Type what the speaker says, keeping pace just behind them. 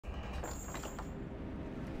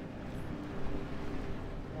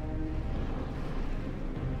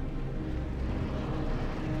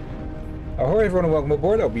Ahoy everyone and welcome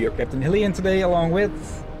aboard. I'll be your Captain Hillyan today along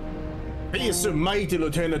with... He's Mighty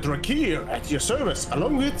Lieutenant Rakir at your service,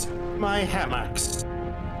 along with my hammocks.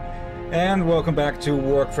 And welcome back to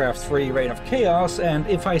Warcraft 3 Reign of Chaos, and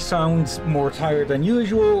if I sound more tired than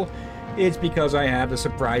usual, it's because I had a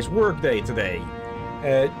surprise work day today.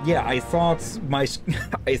 Yeah, I thought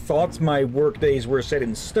my work days were set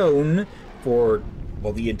in stone for,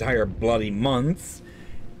 well, the entire bloody month,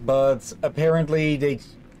 but apparently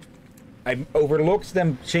I overlooked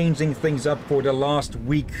them changing things up for the last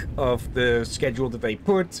week of the schedule that they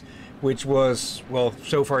put, which was, well,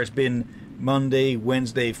 so far it's been Monday,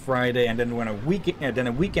 Wednesday, Friday, and then a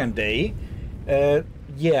weekend day.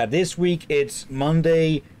 Yeah, this week it's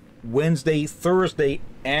Monday, Wednesday, Thursday,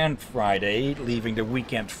 and Friday, leaving the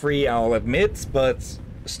weekend free, I'll admit, but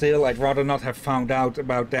still, I'd rather not have found out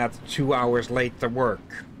about that 2 hours late to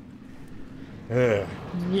work.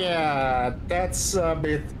 Yeah, that's a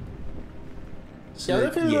bit... Yeah, I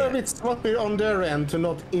feel a bit sloppy on their end to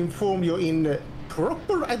not inform you in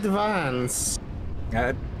proper advance.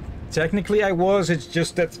 Technically I was, it's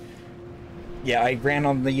just that... Yeah, I ran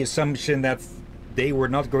on the assumption that they were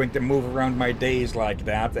not going to move around my days like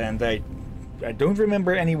that, and I don't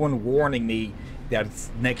remember anyone warning me that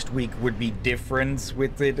next week would be different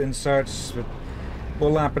with it and such. But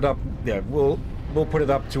we'll lap it up. Yeah, we'll put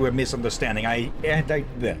it up to a misunderstanding. I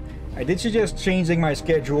did suggest changing my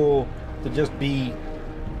schedule to just be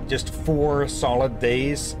 4 solid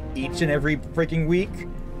days each and every freaking week,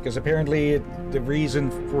 because apparently the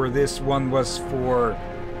reason for this one was for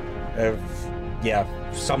yeah,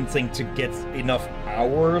 something to get enough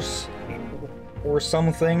hours or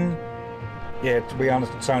something. Yeah, to be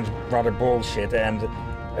honest, it sounds rather bullshit, and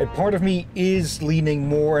a part of me is leaning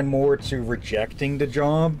more and more to rejecting the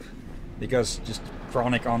job, because just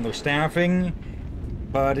chronic understaffing.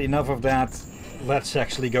 But enough of that, let's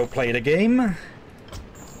actually go play the game.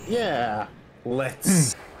 Yeah,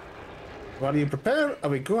 let's. While you prepare, are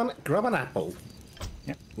we going to grab an apple?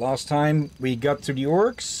 Yeah. Last time we got to the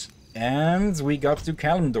orcs, and we got to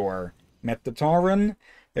Kalimdor. Met the Tauren,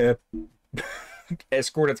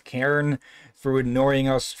 escorted Cairn through ignoring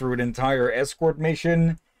us through the entire escort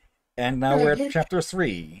mission, and now we're at chapter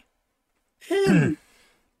 3. Him!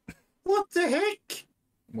 What the heck?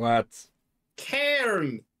 What?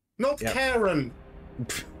 Cairn, not Karen.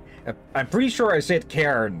 I'm pretty sure I said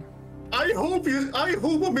Cairn. I hope I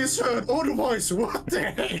misheard. Otherwise, what the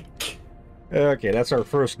heck? Okay, that's our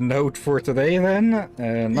first note for today then.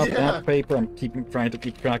 Not that paper. I'm trying to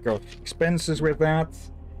keep track of expenses with that.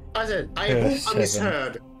 I said, I hope I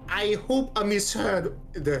misheard. I hope I misheard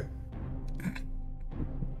the...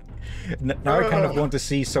 Now I kind of want to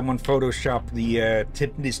see someone Photoshop the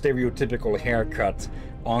stereotypical haircut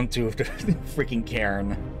onto the freaking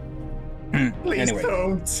Cairn. Please anyway.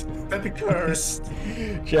 don't. That'd be cursed.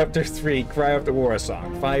 Chapter 3, Cry of the War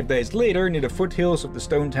Song. 5 days later, near the foothills of the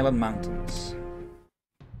Stone Talon Mountains.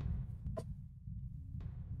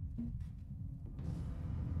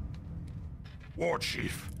 War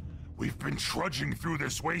Chief, we've been trudging through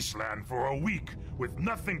this wasteland for a week with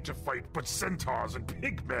nothing to fight but centaurs and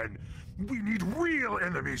pigmen. We need real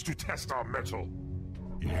enemies to test our mettle.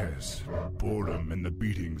 Yes, boredom and the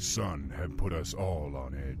beating sun have put us all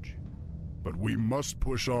on edge. But we must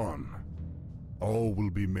push on. All will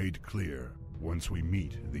be made clear once we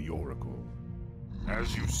meet the Oracle.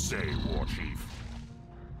 As you say, War Chief.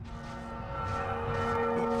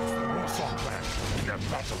 Look, it's the Warsong clan. They're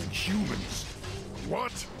battling humans.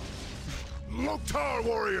 What? Loktar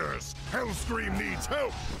warriors! Hellscream needs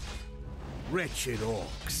help! Wretched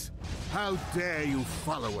orcs, how dare you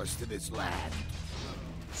follow us to this land?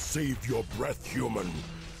 Save your breath, human.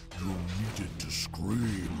 You needed to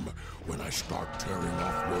scream when I start tearing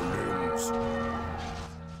off your limbs.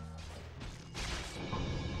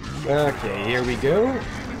 Okay, here we go.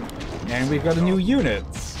 And we've got a new unit.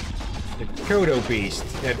 The Kodo Beast,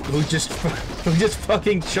 who just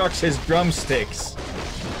fucking chucks his drumsticks.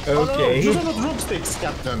 Okay. Oh no, those are not drumsticks,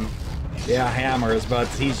 Captain. Yeah, hammers, but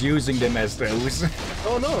he's using them as those.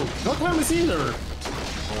 Oh no, not hammers either.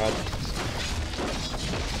 What?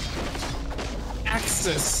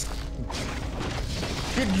 Axes.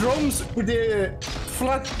 He drums with the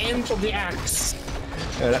flat end of the axe.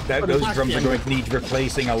 Those drums are going to need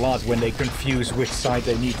replacing a lot when they confuse which side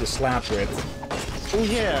they need to slap with. Oh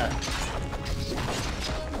yeah.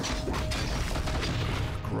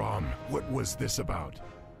 Grom, what was this about?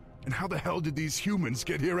 And how the hell did these humans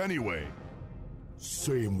get here anyway?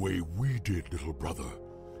 Same way we did, little brother.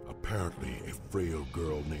 Apparently, a frail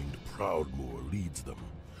girl named Proudmoore leads them.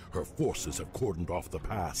 Her forces have cordoned off the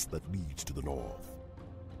pass that leads to the north.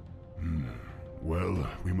 Well,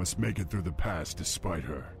 we must make it through the pass despite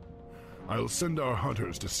her. I'll send our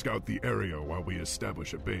hunters to scout the area while we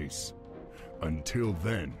establish a base. Until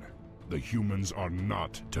then, the humans are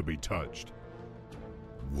not to be touched.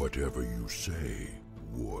 Whatever you say,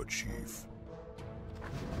 War Chief.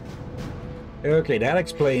 Okay, that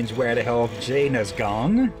explains where the hell Jaina's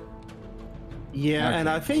gone. Yeah, Okay. and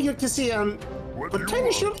I think you can see a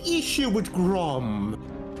potential issue with Grom.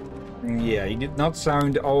 Yeah, he did not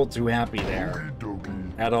sound all too happy there.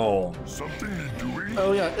 Okie At all. dokie. Something you doing?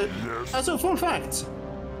 Oh yeah, Yes. as a fun fact,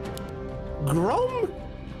 Grom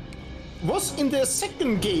was in the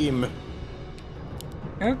second game.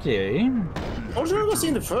 Okay. Also, he was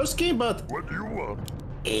in the first game, but What do you want?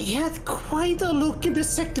 he had quite a look in the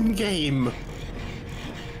second game.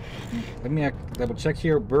 Let me double check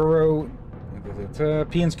here. Burrow.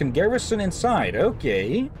 Pianskin garrison inside.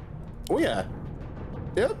 Okay. Oh yeah.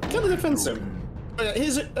 Yeah, kind of defensive.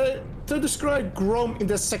 He's to describe Grom in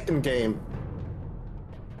the second game.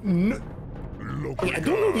 No, Look, I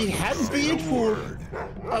don't know if he had a beard for.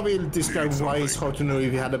 I will describe why it's hard to know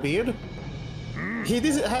if he had a beard. He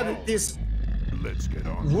had this Let's get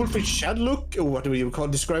on. wolfish shad look, or what do you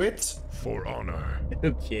describe it? For honor.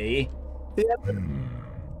 Okay. He had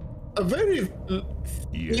a very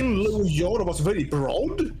Yes. thin low jaw that was very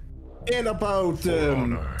broad, and about For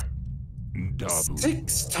honor. Dabu.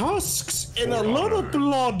 6 tusks, and a lot of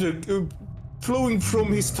blood flowing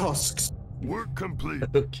from his tusks. work complete.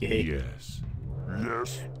 Okay. Yes.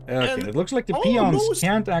 Yes. Okay, And it looks like the peons almost-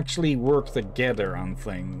 can't actually work together on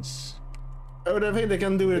things. I would think they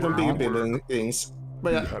can do it on bigger building things.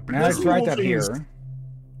 But yeah, Happy Now I there's tried more that things- here.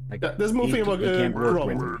 Like, Yeah, there's more he- thing about he can't work Grom.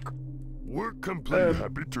 with it. work. Work complete.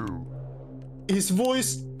 Happy to. His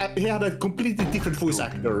voice, he had a completely different voice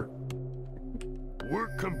actor.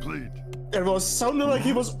 Work complete. It was sounded like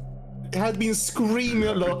he had been screaming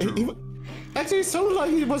a lot. Actually, it sounded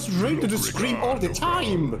like he was ready to scream all the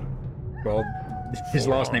time. Well, his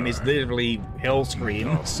last name is literally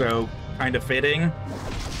Hellscream, so kind of fitting.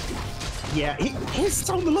 Yeah, he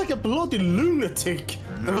sounded like a bloody lunatic.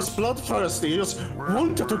 He was bloodthirsty. He just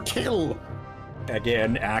wanted to kill.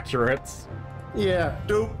 Again, accurate. Yeah,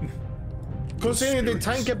 though. Considering the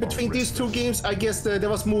time gap between these two games, I guess there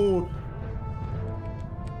was more.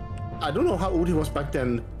 I don't know how old he was back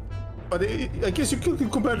then, but I guess you could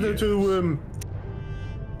compare it to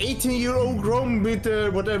 18-year-old Grom with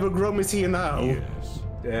whatever Grom is here now.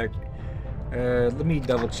 Yes. Let me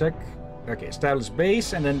double check. Okay, establish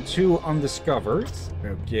base and then 2 undiscovered.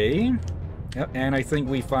 Okay. Yep, and I think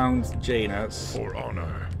we found Jaina's. For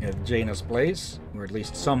honor. Jaina's place, or at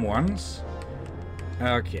least someone's.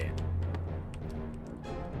 Okay.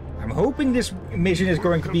 I'm hoping this mission is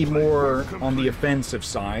going to be more on the offensive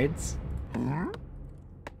side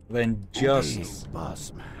than just.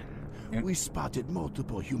 Bossman, Yep. we spotted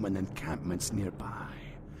multiple human encampments nearby.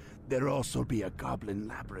 There'll also be a goblin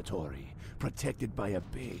laboratory protected by a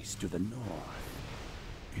base to the north.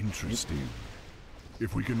 Interesting.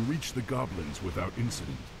 If we can reach the goblins without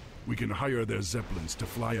incident, we can hire their zeppelins to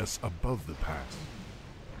fly us above the pass.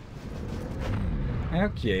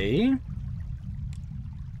 Okay.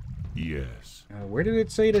 Yes. Where did it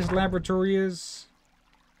say this laboratory is?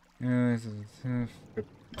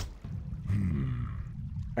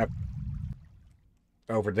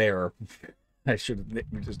 Over there. I should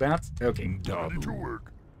have noticed that. Okay. Ready to Dabu.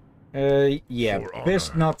 work. Yeah, For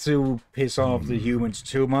best honor. not to piss off the humans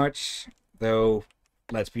too much, though,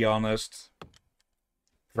 let's be honest.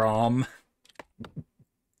 From.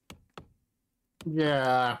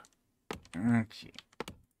 Yeah. Okay.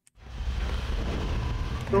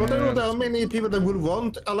 But I know there are many people that would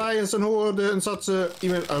want Alliance and Horde and such,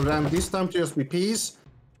 even around this time to just be peace.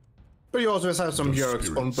 But you also have some The jerks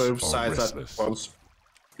on spirits both are sides that restless. wants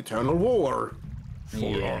eternal war. For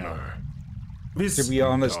Yeah. honor. To be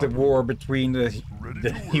honest, the war between the to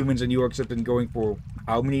work. humans and Yorks have been going for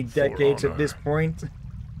how many decades at honor. this point?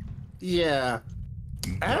 Yeah.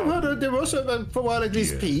 I have heard that there was, for a while, at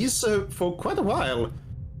least Yes. peace for quite a while.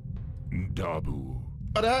 Dabu.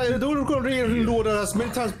 But I don't really know that as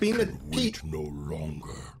many times been at peace. Wait no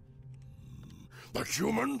longer. The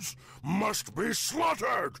humans must be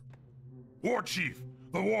slaughtered! War Chief,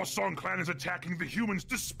 the War Song clan is attacking the humans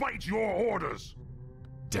despite your orders.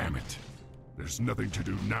 Damn it. There's nothing to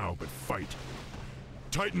do now but fight.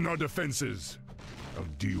 Tighten our defenses. I'll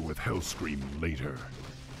deal with Hellscream later.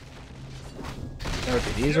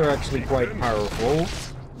 Okay, these are actually quite powerful.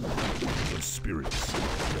 The spirits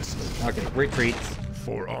restless. Okay, retreat.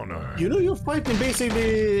 For honor. You know, you're fighting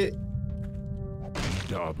basically,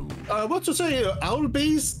 Dabu. what to say, owl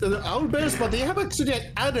bears, but they have actually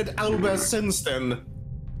added owl bears since then.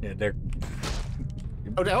 Yeah, they're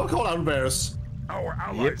Oh, they are called owlbears. Our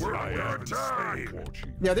allies are under attack.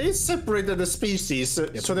 Yeah, they separated the species, so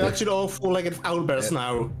they're actually all four-legged owlbears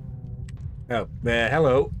now. Oh,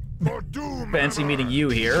 hello. For doom, Fancy meeting you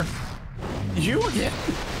here. You again?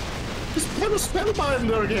 This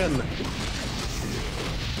spellbinder again.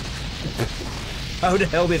 How the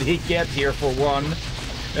hell did he get here, for one?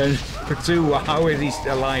 And for two, how is he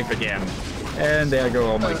alive again? And there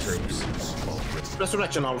go all my troops.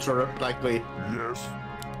 Resurrection altar, likely. Yes.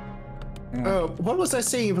 What was I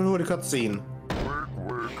saying before the cutscene? Work.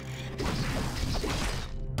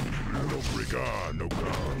 No brigand, no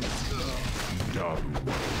gun.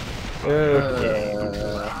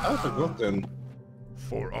 I've forgotten.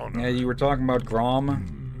 For honor. Yeah, you were talking about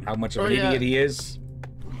Grom, how much of an idiot he is.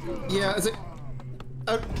 Yeah, is it?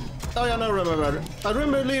 Oh yeah, no, remember. I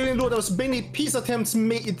remember leaving though there was many peace attempts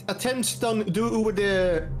done over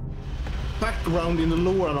the background in the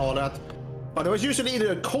lore and all that, but it was usually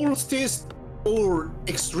either a cultist or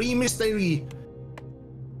extremists. They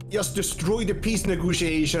just destroyed the peace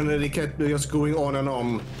negotiation and they kept just going on and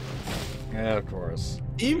on. Yeah, of course.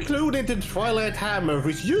 Including the Twilight Hammer,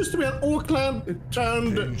 which used to be an Auckland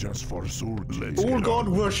turned Just for sword. old god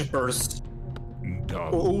worshippers.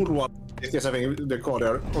 Or old one. Yes, I think they call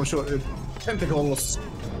it. I'm sure. Tentacles.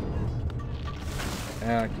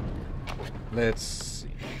 Let's see.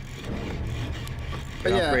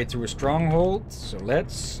 Yeah. Upgrade to a stronghold, so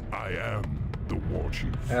let's... I am the war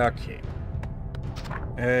chief. Okay.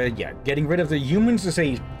 Yeah, getting rid of the humans is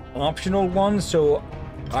a optional one, so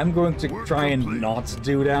I'm going to try and not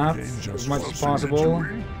do that as much as possible.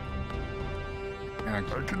 Okay. I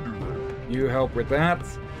can do that. You help with that.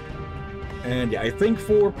 And yeah, I think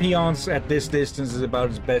 4 peons at this distance is about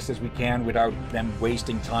as best as we can without them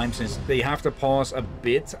wasting time, since they have to pause a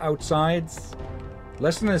bit outside.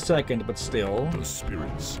 Less than a second, but still. The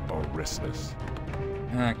spirits are restless.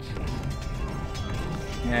 Okay.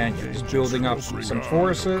 And yeah, just building up some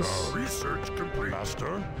forces. Research complete.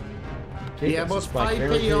 Master? Okay, Yeah, that's but a spike 5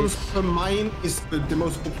 barricade. peons per mine is the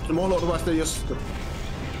most optimal, otherwise they just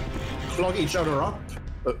clog each other up.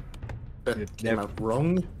 That came out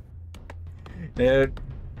wrong.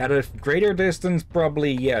 At a greater distance,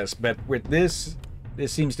 probably yes, but with this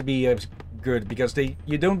seems to be good, because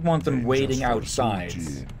you don't want them waiting outside.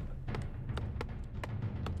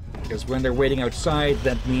 Because when they're waiting outside,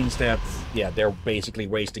 that means that, yeah, they're basically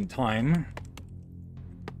wasting time.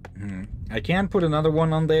 I can put another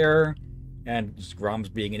one on there, and Grom's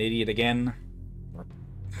being an idiot again. Or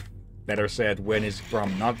better said, when is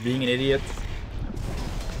Grom not being an idiot?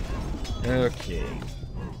 Okay.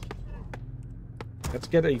 Let's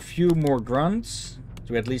get a few more grunts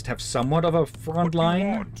to at least have somewhat of a front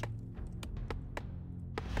line.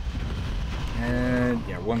 And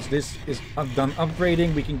yeah, once this is done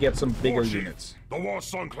upgrading, we can get some bigger units. The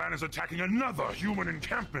Warsong clan is attacking another human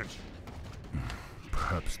encampment.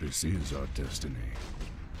 Perhaps this is our destiny.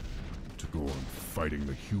 To go on fighting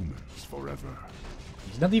the humans forever.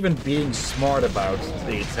 He's not even being smart about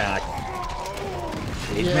the attack.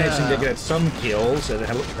 He's managing to get some kills.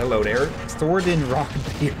 Hello there. Thordin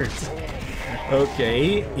Rockbeard.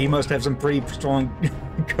 Okay, he must have some pretty strong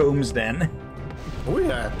combs then. Oh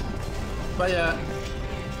yeah. But yeah,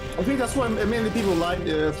 I think that's why many people like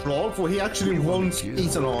Thrall, for he actually wants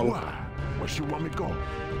ethanol. Where should you want me to go?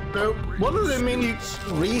 So, one of the many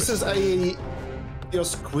reasons I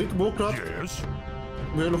just quit Warcraft, Yes.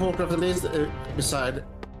 World of Warcraft at least, beside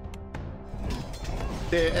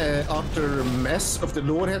the after mess of the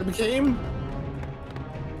Lord had became.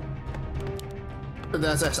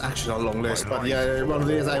 That's actually a long list, but yeah, one of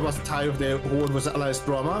the things I was tired of the Horde was Alliance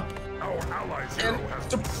drama. Our allies And hero has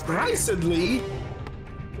surprisingly,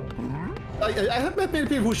 I have met many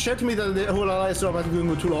people who said to me that the whole Alliance drama is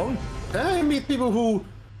going too long. I meet people who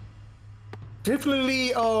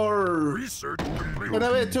definitely are. research complete. When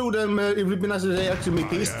I told them it would be nice if they actually make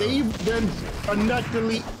peace, they then are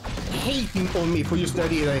naturally hating on me for just that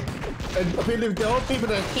idea. And I believe there are people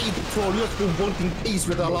that hate for just for wanting peace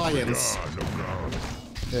with the Alliance.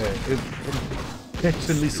 It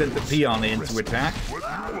instantly sent the peon in to attack.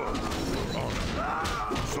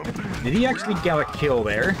 Did he actually get a kill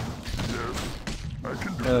there? I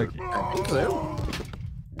can do Okay. I think so.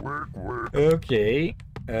 work. Okay.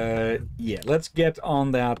 Yeah, let's get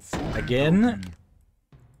on that again.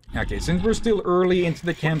 Okay, since we're still early into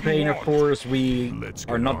the campaign, of course, we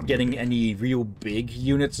are not getting any real big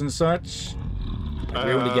units and such. And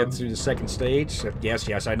we only get to the second stage.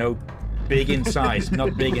 Yes, I know. Big in size,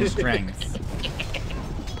 not big in strength.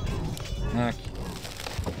 Okay.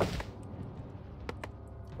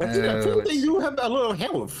 I feel they do have a lot of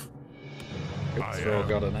health. So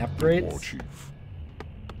got an upgrade. War chief.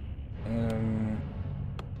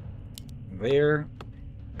 there.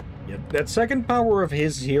 Yeah, that second power of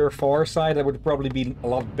his here, far side, that would probably be a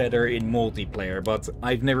lot better in multiplayer, but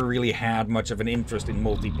I've never really had much of an interest in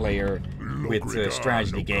multiplayer with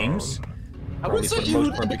strategy games. Probably for the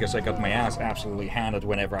most part because I got my ass absolutely handed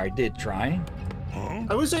whenever I did try.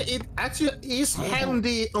 I would say it actually is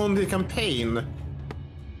handy on the campaign,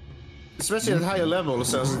 especially at higher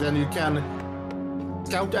levels, as then you can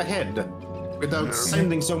scout ahead without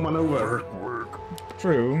sending someone over.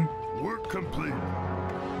 True. Work complete.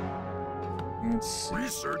 It's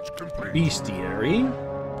Research complete. bestiary.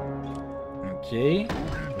 Okay,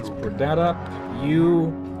 let's put that up.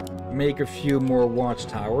 You make a few more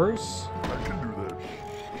watchtowers. I can do that.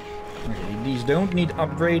 Okay, these don't need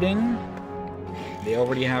upgrading. They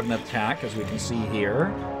already have an attack, as we can see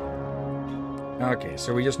here. Okay,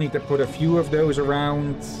 so we just need to put a few of those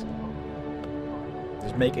around.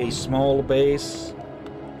 Just make a small base.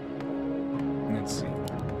 Let's see.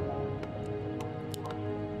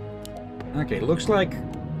 Okay, looks like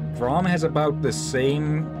Vrom has about the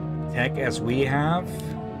same tech as we have.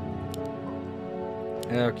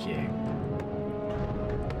 Okay.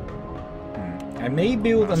 I may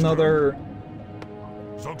build another...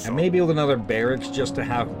 I may build another barracks just to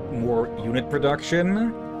have more unit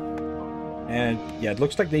production. And yeah, it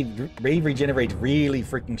looks like they regenerate really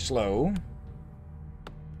freaking slow.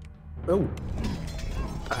 Oh,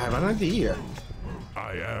 I have an idea.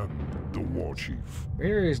 I am the war chief.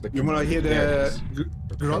 Where is the... You wanna hear the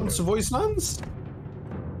Grunt's voice lines?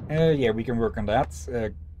 Yeah, we can work on that.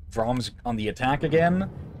 Vrom's on the attack again.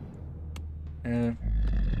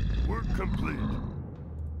 Work complete.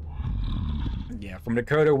 Yeah, from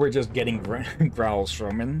Dakota we're just getting growls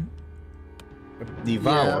from him.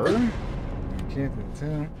 Devour. Yeah,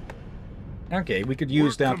 Okay, we could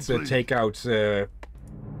use that to take out the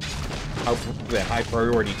high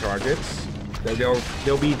priority targets.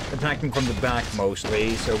 They'll be attacking from the back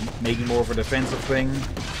mostly, so maybe more of a defensive thing.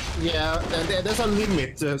 Yeah, there's a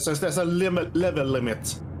limit, since there's a level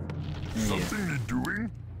limit. Something you're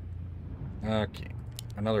doing? Okay,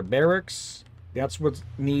 another barracks. That's what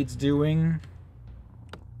needs doing.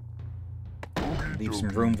 Leave some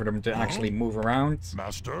room for them to actually move around.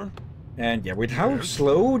 Master? And yeah, with how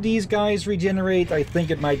slow these guys regenerate, I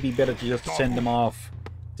think it might be better to just send them off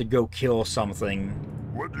to go kill something,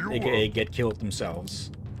 What do you aka want? get killed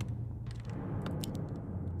themselves.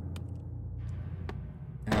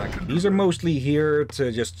 These are mostly here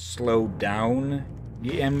to just slow down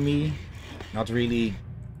the enemy, not really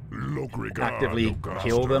actively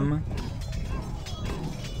kill them.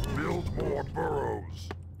 Build more burrows.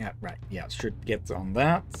 Yeah, right. Yeah, should get on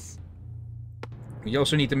that. We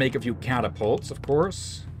also need to make a few catapults, of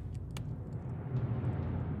course.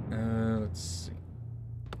 Let's see.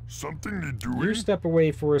 Something you're doing? You step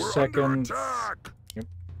away for a We're second. under attack.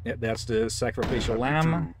 Yep, that's the sacrificial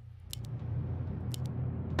lamb.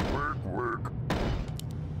 Work.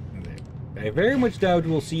 I very much doubt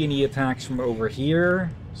we'll see any attacks from over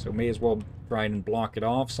here, so may as well try and block it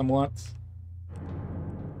off somewhat.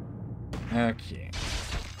 Okay.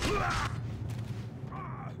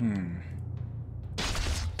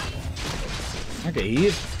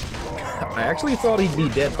 Okay, I actually thought he'd be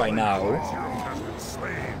dead by now.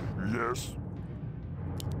 Yes.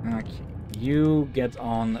 Okay, you get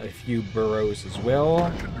on a few burrows as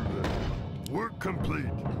well. Work complete.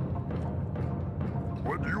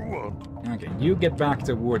 What do you want? Okay, you get back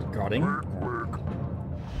to wood cutting. Work.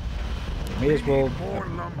 May as well... More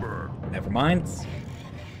lumber. Never mind.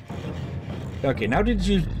 Okay, now did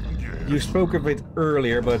you spoke of it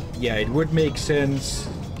earlier, but yeah, it would make sense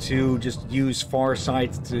to just use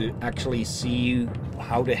Farsight to actually see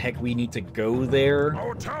how the heck we need to go there.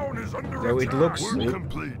 Our town is under So it attack. looks... Work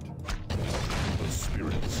complete. The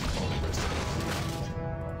spirits.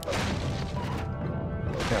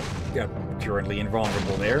 Yeah, currently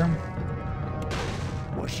invulnerable there.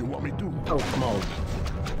 What you want me to do? Oh, come on.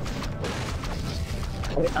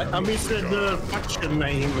 I missed the faction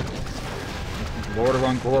name. Lord of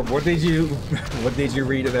Uncorp, what did you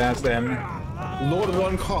read it as then? Lord of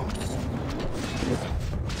One Cops.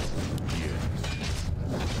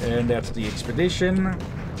 And that's the expedition.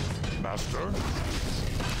 Master.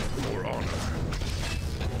 For honor.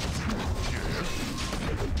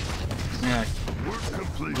 Work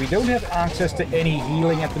complete. We don't have access to any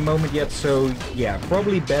healing at the moment yet, so yeah,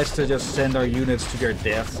 probably best to just send our units to their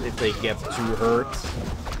death if they get too hurt.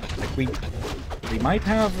 Like we might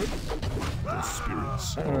have... The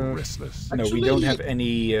spirits are restless. No, we don't have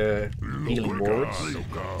any healing wards.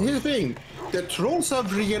 Here's the thing. The trolls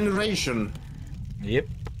have regeneration. Yep.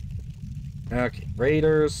 Okay,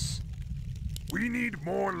 raiders. We need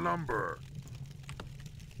more lumber.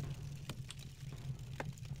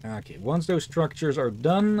 Okay, once those structures are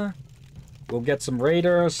done, we'll get some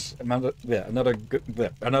raiders. Another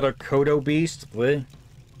Kodo beast. Let's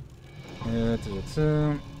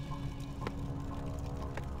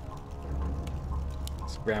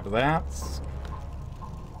grab that.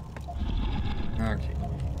 Okay.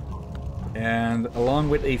 And along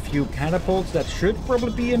with a few catapults, that should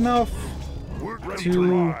probably be enough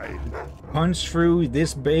to punch through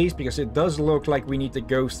this base, because it does look like we need to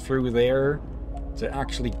go through there to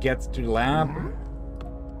actually get to the lab.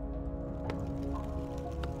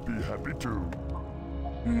 Be happy to.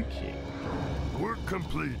 Okay. Work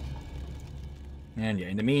complete. And yeah,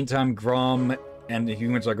 in the meantime, Grom and the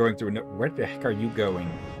humans are going through... Where the heck are you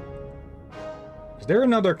going? Is there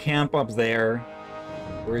another camp up there?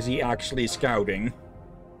 Or is he actually scouting?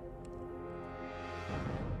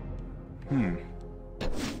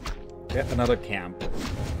 Yet another camp.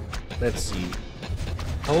 Let's see.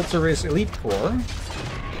 Ulteris Elite Corps.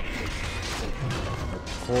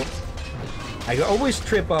 I always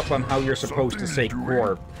trip up on how you're supposed to say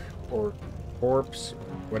corp or corpse,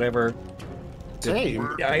 whatever.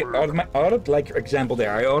 Same. Like example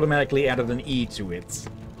there, I automatically added an E to it.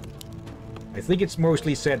 I think it's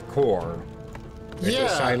mostly said core. With a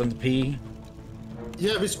silent P.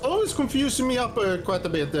 Yeah, it's always confusing me up quite a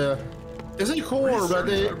bit. They say core, but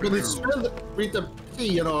it's spelled with a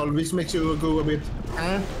P and all, which makes you go a bit,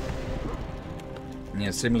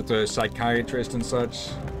 Yeah, similar to a psychiatrist and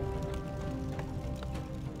such.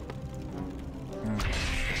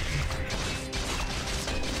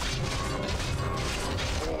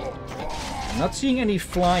 I'm not seeing any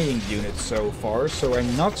flying units so far, so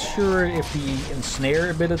I'm not sure if the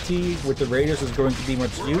ensnare ability with the raiders is going to be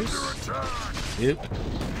much use. Yep.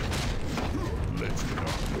 Let's get on.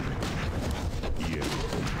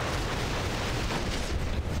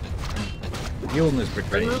 Illness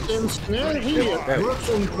brigade. And ensnare here works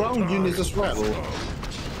on ground units as well.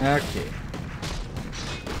 Okay.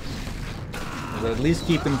 Well, at least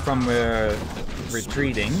keep them from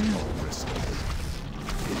retreating.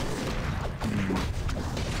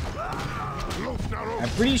 I'm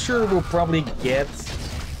pretty sure we'll probably get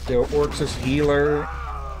the Orcus healer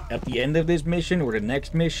at the end of this mission or the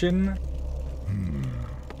next mission.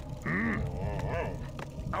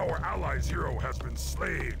 Our allies' hero has been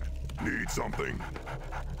slain. Need something?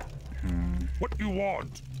 What do you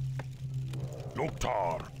want?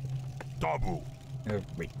 Loktar. Dabu.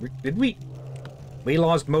 Wait, did we? We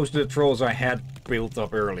lost most of the trolls I had built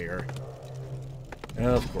up earlier.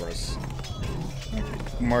 Of course. Okay.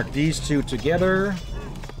 Mark these two together.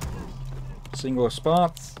 Single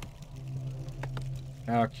spot.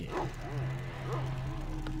 Okay.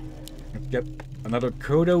 Get another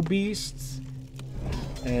Kodo beast.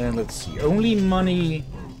 And let's see. Only money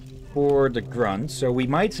for the grunts. So we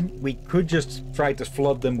could just try to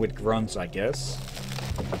flood them with grunts, I guess.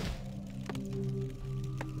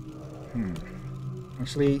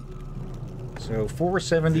 Actually, so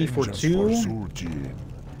 470 for 2.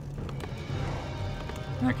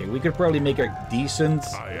 Okay, we could probably make a decent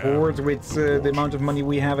board with the amount of money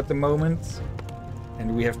we have at the moment.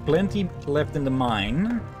 And we have plenty left in the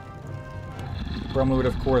mine. Problem would,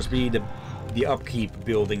 of course, be the upkeep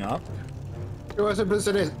building up.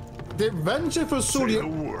 The venture for Soldier.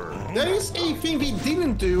 There is a thing we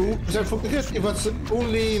didn't do, because I forget it was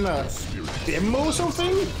only in a demo or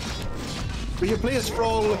something. Where you play as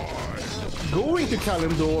Thrall going to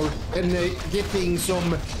Kalimdor and getting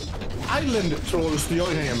some island trolls to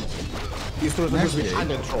join him. These trolls are supposed to be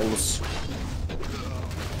island trolls.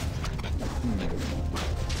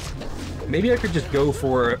 Maybe I could just go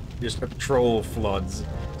for just a troll floods,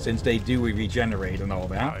 since they do regenerate and all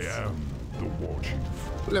that. I am the war chief.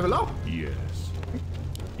 Level up? Yes.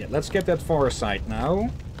 Yeah, let's get that far sight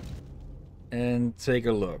now. And take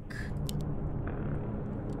a look.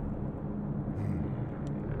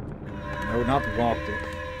 No, not walk there.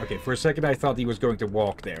 Okay, for a second I thought he was going to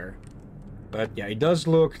walk there. But yeah, it does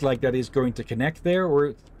look like that is going to connect there,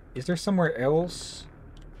 or is there somewhere else?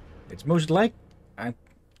 It's most like...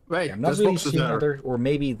 Wait, I'm not really seeing other... Or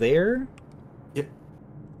maybe there? Yeah.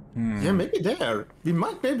 Yeah, maybe there. We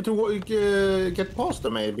might be able to get past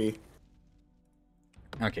them, maybe.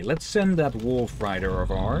 Okay, let's send that wolf rider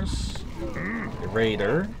of ours. The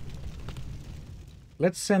raider.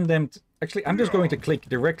 Let's send them... Actually, I'm just going to click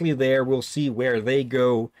directly there. We'll see where they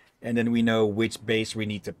go, and then we know which base we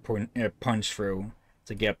need to punch through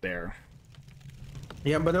to get there.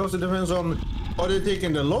 Yeah, but it also depends on, are they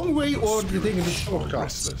taking the long way or are they taking the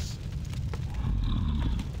shortcuts?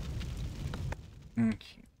 Okay.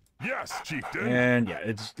 Yes, chieftain. And yeah,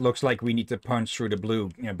 it looks like we need to punch through the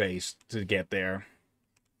blue base to get there.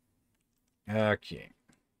 Okay.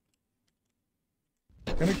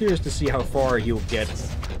 Kind of curious to see how far he'll get.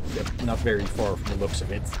 Not very far from the looks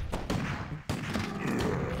of it.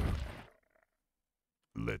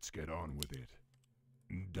 Let's get on with it.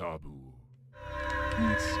 Dabu.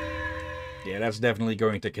 Yeah, that's definitely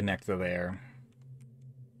going to connect to there.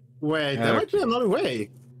 Wait, there might be another way.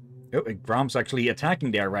 Oh, and Grom's actually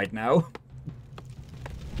attacking there right now.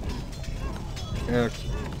 Okay.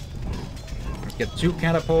 Let's get 2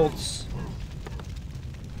 catapults.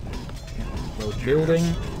 Both building.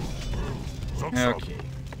 Okay.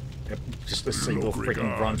 Yep, just a single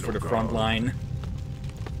freaking run for the front line.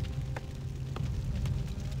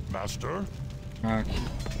 Master? Okay.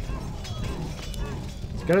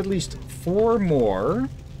 It's got at least 4 more.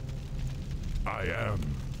 I am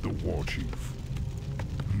the war chief.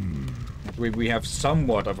 We have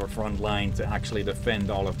somewhat of a front line to actually defend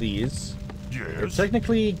all of these. Yes.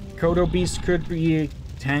 Technically, Kodo beasts could be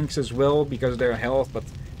tanks as well because of their health, but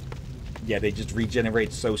yeah, they just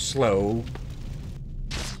regenerate so slow.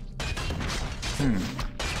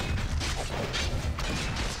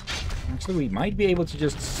 Actually, we might be able to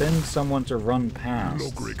just send someone to run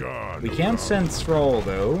past. We can't send Thrall,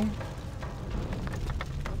 though.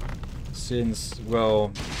 Since,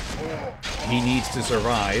 well, he needs to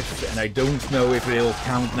survive, and I don't know if it'll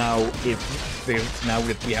count now if they, now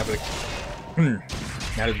that we have a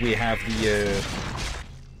now that we have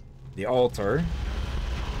the altar.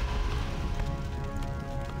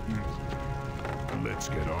 Let's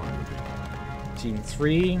get on with it. Team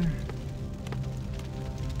 3.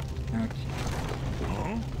 Okay.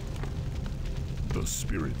 Huh? The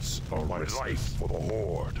spirits are My restless. life for the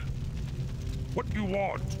Horde. What do you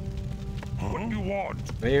want? What do you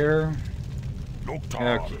want? There.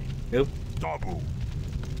 Loktar. Okay. Nope. Dabu.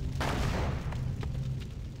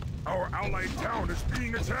 Our allied town is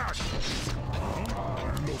being attacked.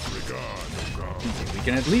 We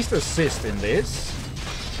can at least assist in this.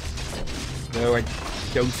 Though I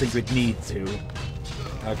don't think we'd need to.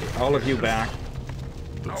 Okay, all of you back.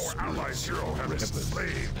 Our allied hero has been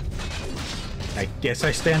slain. I guess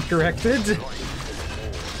I stand corrected.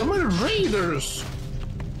 Come on, raiders!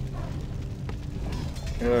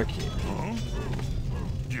 Okay.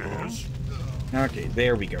 Yes. Okay,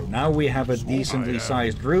 there we go. Now we have a decently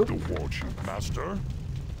sized group. The war chief, Master.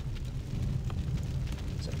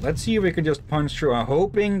 So let's see if we can just punch through. I'm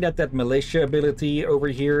hoping that that militia ability over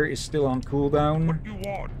here is still on cooldown. What do you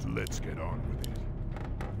want? Let's get on with it.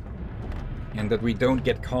 And that we don't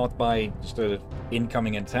get caught by just an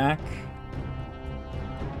incoming attack.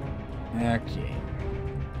 Okay.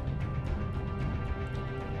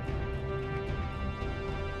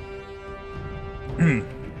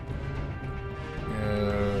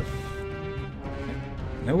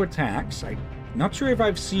 No attacks. I'm not sure if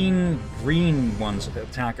I've seen green ones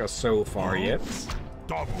attack us so far yet.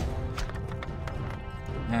 Dabu.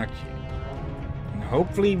 Okay. And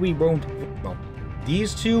hopefully we won't... Well,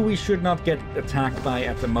 these two we should not get attacked by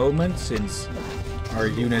at the moment, since our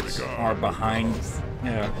units are behind...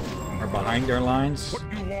 are behind their lines. What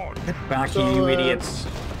do you want? Get back So, here, you idiots.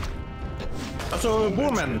 So,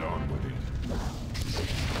 Boorman. Get on with it.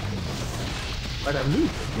 But I'm new.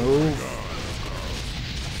 Move.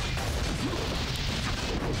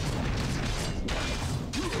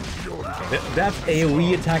 That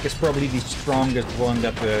AoE attack is probably the strongest one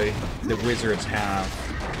that the wizards have.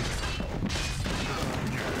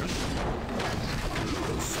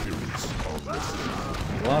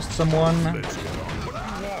 We lost someone.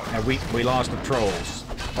 And we lost the trolls.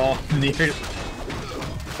 Oh, near.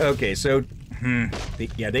 Okay, so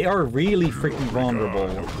yeah, they are really freaking vulnerable.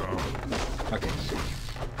 Okay.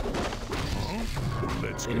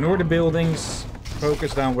 Ignore the buildings.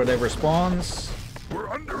 Focus down whatever spawns. We're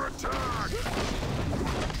under attack.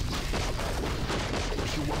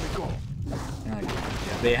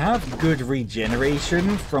 They have good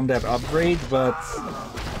regeneration from that upgrade, but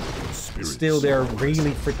still they're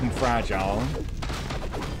really freaking fragile.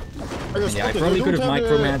 And yeah, I probably could have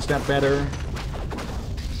micromanaged that better.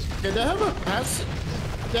 Yeah, they have a pass.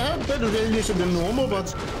 They have better regeneration than normal,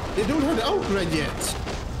 but they don't have the upgrade yet.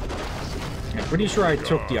 I'm pretty sure I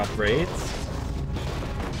took the upgrades.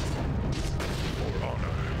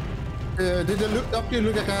 Did they look up? You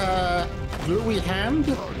look like a glowy hand.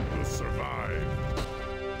 We'll survive.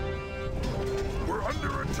 We're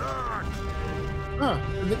under attack. Ah,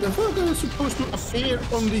 the Vulcan is supposed to appear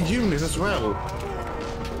on the unit as well.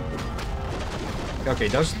 Okay,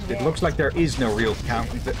 it looks like there is no real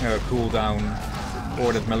cooldown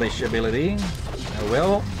for that militia ability.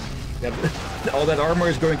 Well, all that armor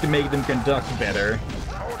is going to make them conduct better.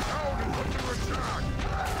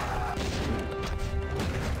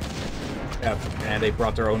 Yep, and they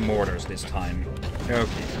brought their own mortars this time.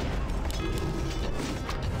 Okay.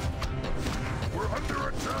 We're under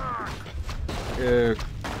attack!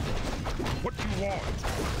 What do you want?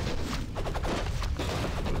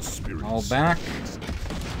 The spirits. All back.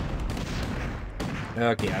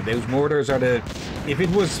 Okay, yeah, those mortars are the... If it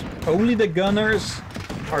was only the gunners,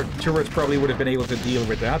 our turrets probably would have been able to deal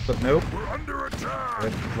with that, but nope. We're under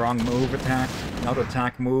attack! Wrong move attack, not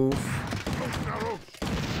attack move.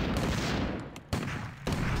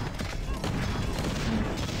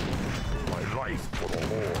 My life for the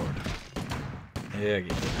Horde. Yeah,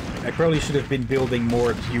 I probably should have been building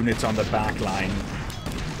more units on the back line.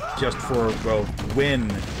 Just for, well, when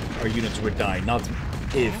our units would die, not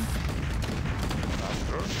if.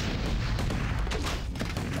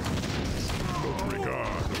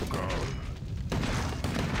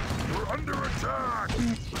 We're under attack!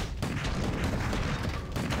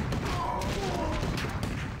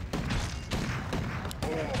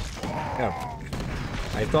 Oh.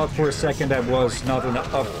 I thought for a second that was not an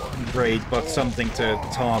upgrade, but something to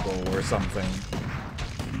toggle or something.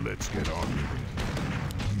 Let's get on with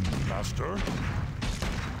it. Master?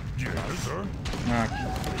 Yes, sir?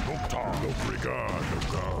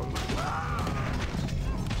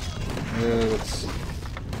 Let's...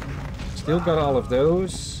 Still got all of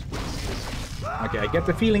those. Okay, I get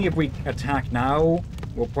the feeling if we attack now,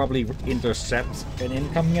 we'll probably intercept an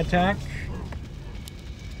incoming attack.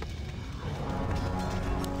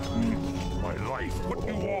 My life, what do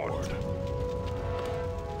you want?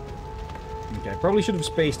 Okay, I probably should have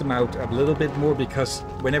spaced them out a little bit more because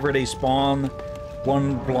whenever they spawn,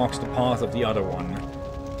 one blocks the path of the other one.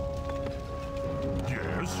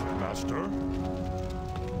 Yes, Master?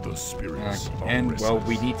 The spirits are And, well,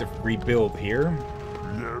 restless. we need to rebuild here.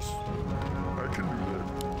 Yes, I can do that.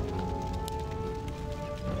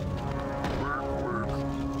 Work.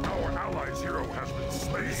 Our allies' hero has been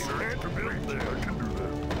slain. Can't build there. I can do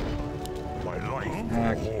that. My life for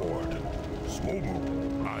the Horde. Swobo.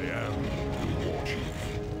 I am the war chief.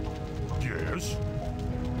 Yes?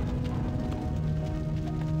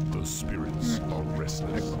 The spirits are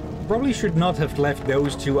restless. Probably should not have left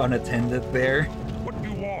those two unattended there. What do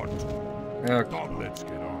you want? Okay. Let's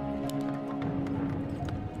get on.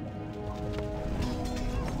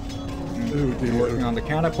 Working on the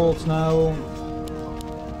catapults now.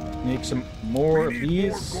 Make some more of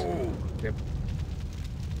these. Gold. Yep.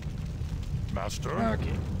 Master?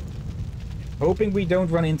 Okay. Hoping we don't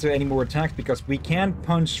run into any more attacks because we can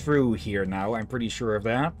punch through here now. I'm pretty sure of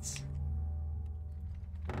that.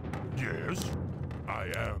 Yes?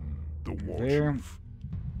 I am the war There. chief.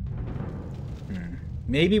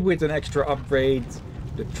 Maybe with an extra upgrade,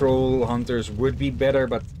 the troll hunters would be better,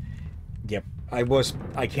 but yep, I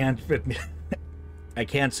can't admit, I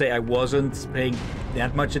can't say I wasn't paying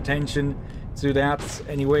that much attention to that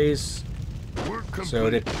anyways. So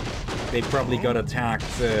they probably got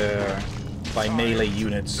attacked by melee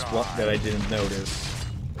units that I didn't notice.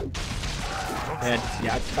 And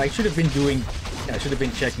yeah, I should have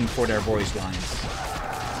been checking for their voice lines.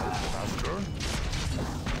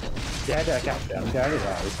 Ja, där katten, där är det.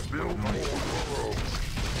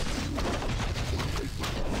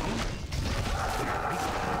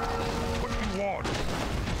 What do you want?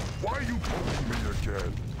 Why are you poking me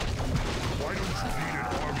again? Why don't you lead an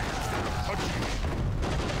army instead of touching me?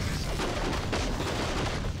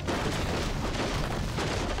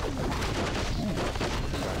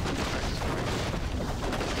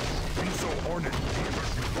 Being so horned, he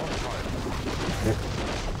hurt you long time.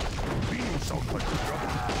 Being sounds like a job.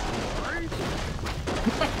 Right?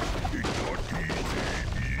 It's not easy.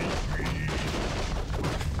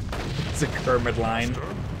 It's a Kermit line.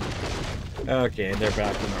 Okay, they're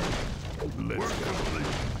back to normal.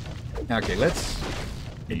 Okay, let's...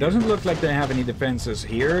 It doesn't look like they have any defenses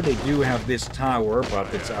here. They do have this tower,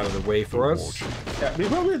 but it's out of the way for us. Yeah, we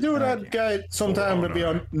probably do that guy sometime when we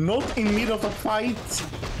are not in middle of a fight.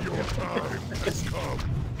 Your time has come.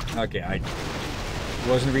 Okay, I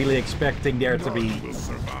wasn't really expecting there to be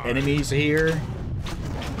enemies here.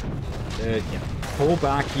 Yeah, pull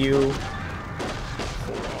back you.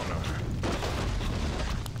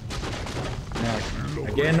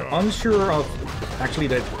 Again, unsure of... Actually,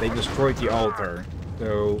 that they destroyed the altar.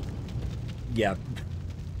 So, yeah.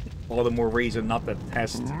 All the more reason not to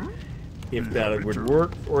test if that would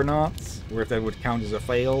work or not. Or if that would count as a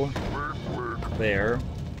fail. There.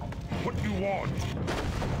 What do you want?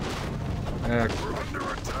 We're under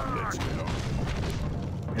attack. Let's get on.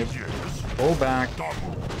 Yes. Pull back. Our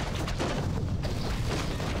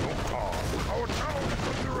town is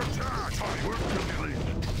under attack. We're complete.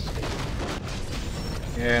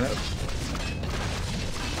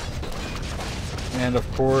 And of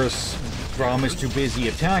course, Grom is too busy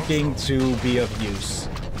attacking to be of use.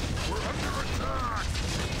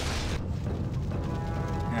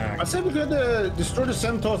 I said we could destroy the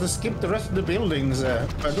centaurs and skip the rest of the buildings. I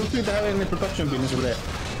don't think they have any production buildings over there.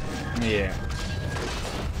 Yeah.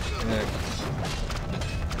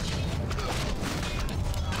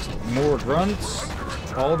 More grunts.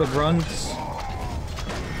 All the grunts.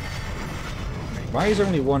 Why is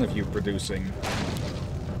only one of you producing?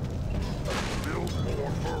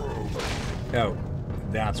 Oh,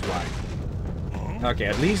 that's why. Okay,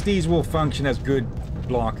 at least these will function as good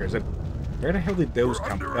blockers. Where the hell did those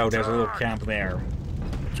come from? Oh, there's a little camp there.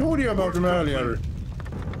 I told you about them earlier.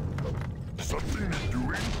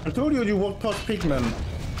 I told you walked past pigmen.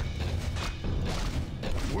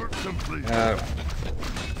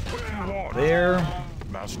 There.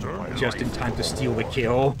 Master, Just in time to steal the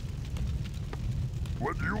kill.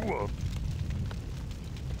 what do you want?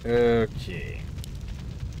 Okay.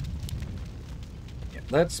 Yeah,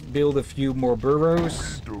 let's build a few more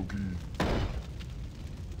burrows.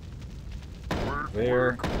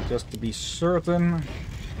 There, just to be certain.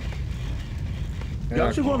 You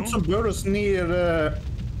actually want some burrows near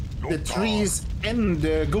the trees and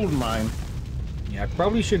the gold mine. Yeah, I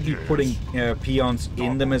probably should be putting peons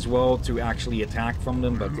in them as well to actually attack from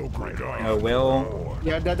them, but oh well.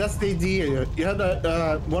 Yeah, that's the idea. You had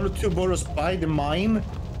one or two burrows by the mine.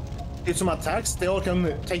 Did some attacks, they all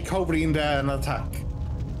can take cover in there and attack.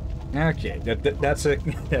 Okay, that's a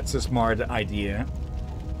that's a smart idea.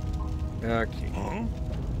 Okay.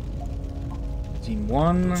 Team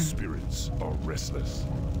 1. Spirits are restless.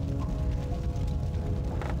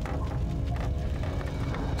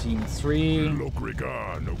 Team 3.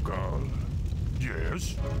 Lokrigan, Ogal.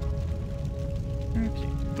 Yes? Okay.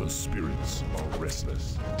 The spirits are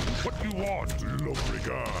restless. What do you want?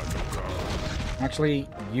 Lokrigan, Ogal. Actually,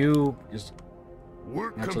 you just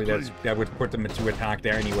Work actually complete. that would put them into attack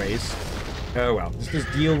there anyways. Oh well, let's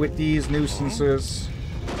just deal with these nuisances.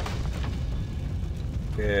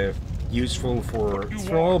 Useful for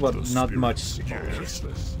thrall, but not much.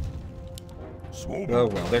 Restless. Oh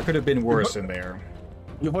well, there could have been worse in there.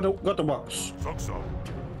 You got the box. So.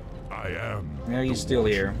 I am. Yeah, he's still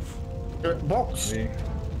here. Box?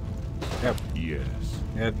 Yep. Yes.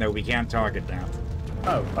 No, we can't target that.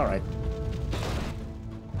 Oh, alright.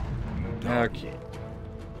 Okay.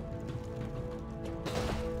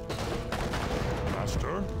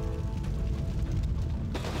 Master?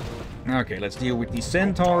 Okay, let's deal with the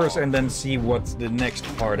centaurs and then see what the next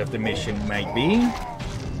part of the mission might be.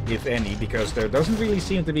 If any, because there doesn't really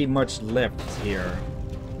seem to be much left here.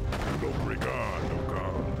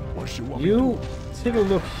 You take a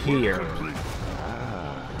look here.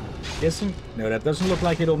 No, that doesn't look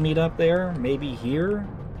like it'll meet up there. Maybe here?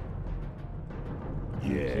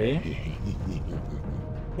 Okay.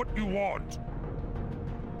 What do you want?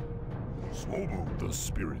 The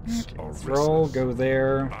spirits are restless. Thrall, go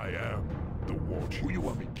there. I am the watch. Who you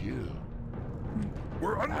want me to kill?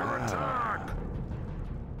 We're under attack!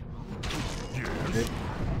 Yes?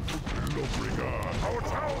 Our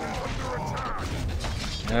town is under attack!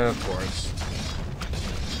 Of course.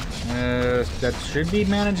 That should be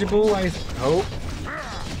manageable, I hope.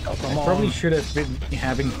 I probably should have been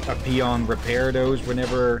having a peon repair those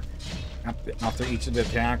whenever after each of the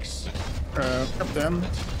attacks. Up them.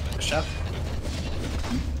 Chef.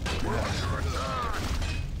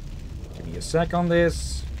 Give me a sec on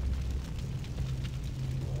this.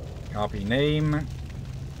 Copy name.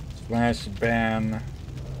 Slash ban.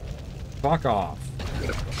 Fuck off.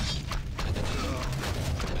 Yes?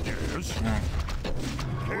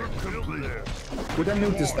 Would I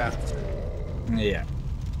notice that? Yeah.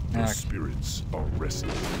 The spirits are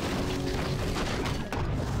restless.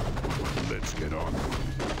 Let's get on.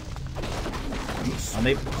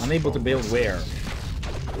 Unable to build where?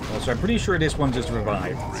 Also, I'm pretty sure this one just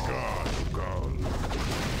revived.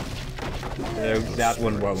 That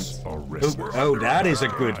one won't. Oh, that is a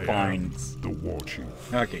good find.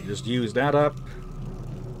 Okay, just use that up.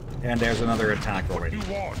 And there's another attack already.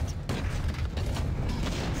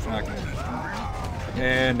 Okay.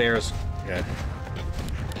 And there's... Yeah.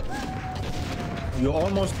 You're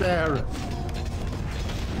almost there.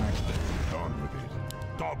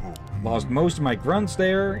 Lost most of my grunts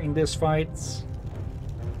there in this fight.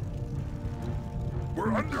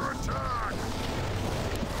 We're under attack!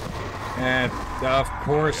 And of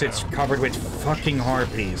course it's covered with fucking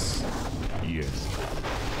harpies. Yes.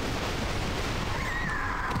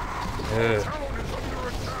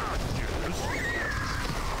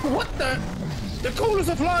 What the? The coolers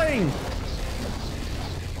are flying!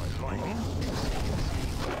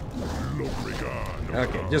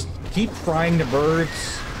 Okay, just keep frying the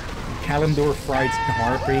birds. Kalimdor fights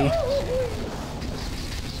Harpy.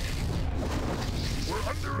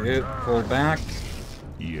 Good, pull back.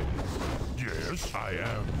 Yes, Yes? I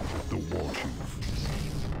am the War Chief.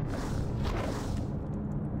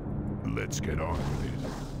 Let's get on with it.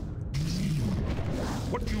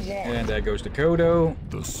 What do you want? And there goes the Kodo.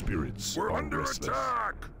 The spirits We're are under restless.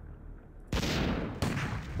 attack!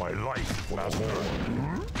 My life, Master.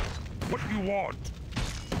 What do you want?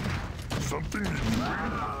 Something?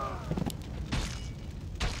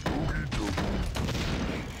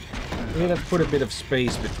 Yeah, let's put a bit of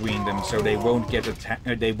space between them so they won't get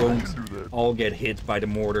they won't all get hit by the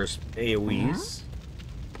mortar's AoEs.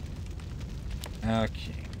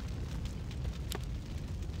 Okay.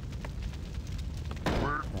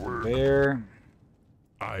 There.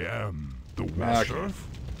 I am the War Okay. Chief.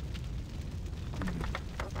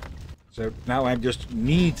 So now I just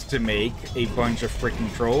need to make a bunch of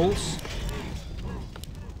freaking trolls.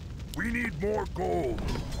 We need more gold.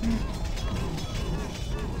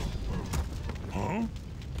 Huh?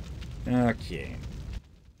 Okay.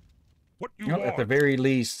 What do you Well, want? at the very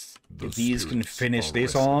least, The these can spirits finish are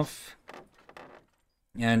this restless. off.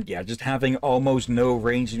 And yeah, just having almost no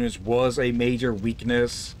range units was a major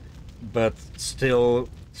weakness, but still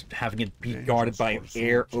having it be guarded by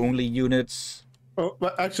air-only units. Oh,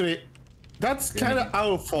 but actually, that's kind of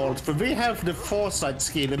our fault, but we have the foresight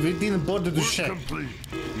skill and we didn't bother to Work check. complete.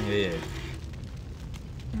 Yeah.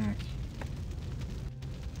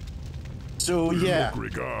 So yeah,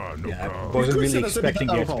 Regard, no Yeah, I God. wasn't could really say that's a bit expecting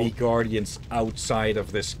there to be out. guardians outside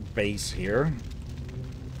of this base here.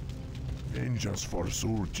 Vengeance for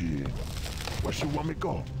Surgeon. Where you want me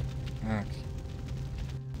go? Okay.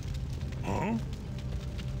 Huh?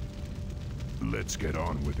 Let's get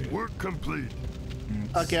on with it. Work complete.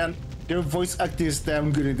 again, their voice acting is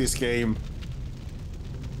damn good in this game.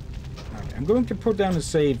 Okay, I'm going to put down a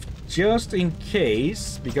save just in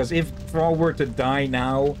case, because if Thrall were to die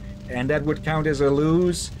now, and that would count as a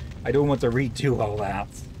lose, I don't want to redo all that.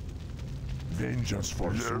 Vengeance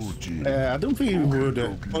for Surgeon. I don't think you would.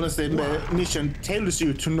 Honestly, the mission tells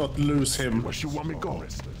you to not lose him. Where you want me go?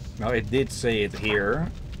 Well, it did say it here,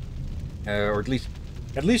 or at least,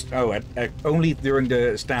 only during the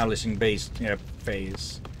establishing base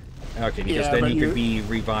phase. Okay, because Yeah, then but he could you- be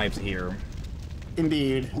revived here.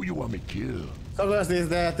 Indeed. Who you want me kill? Sometimes is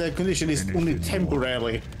that the condition is only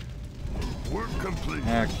temporarily. Work complete.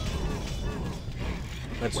 Okay.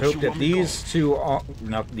 Let's What hope you that want me these two are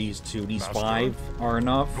not these two, these Master? 5 are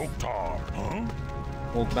enough. Doktar, huh?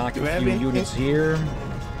 Hold back Do we a have few any- units here.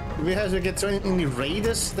 Do we have to get any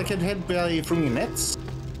raiders that can help by throwing nets?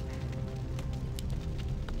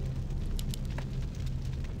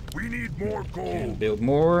 We need more And gold. build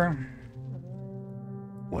more.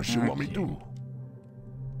 What you want me Okay. do?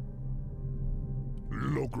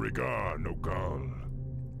 Logrigar, no God.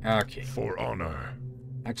 Okay. For honor.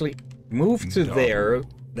 Actually, move to No. there.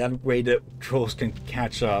 That way the trolls can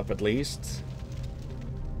catch up at least.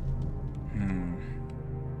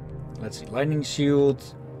 Let's see. Lightning shield.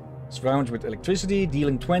 Surrounded with electricity,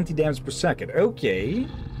 dealing 20 damage per second. Okay.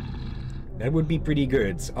 That would be pretty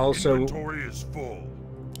good. Also, Inventory is full.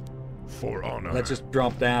 For honor. let's just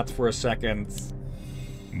drop that for a second.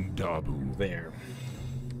 Dabu. There.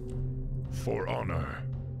 For honor.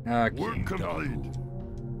 Okay. Work complete.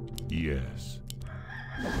 Yes.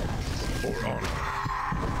 For honor.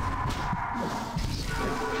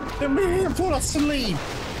 The man fall asleep!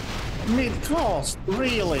 Mid-cast,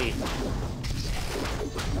 really?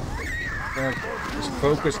 Just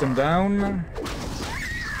focus them down.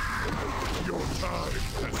 Your time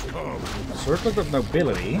has come. Circlet of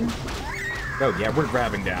Nobility. Oh yeah, we're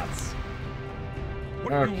grabbing that. What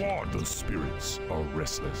do you Okay. want? The spirits are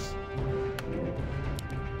restless.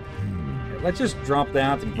 Let's just drop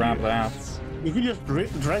that and grab that. You could just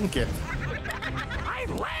drink it.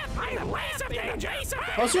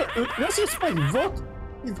 Also, let's explain what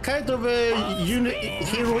kind of a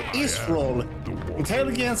hero is Thrall.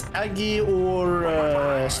 Intelligence, Aggie,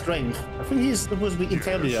 or strength? I think he's supposed to be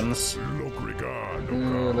intelligence. Logrigar,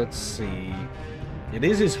 no God. Let's see. It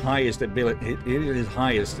is his highest ability. It is his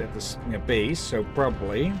highest at this base, so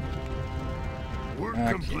probably. Work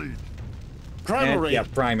Okay. complete. And, Primary. yeah,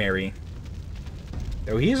 primary.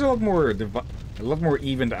 So he's a lot more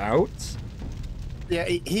evened out. Yeah,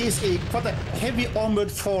 he's quite a heavy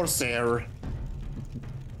armored forcer.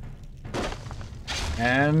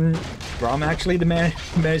 And Grom actually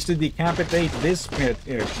managed to decapitate this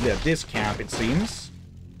this camp, it seems.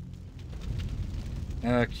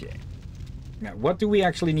 Okay. Now, what do we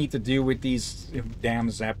actually need to do with these damn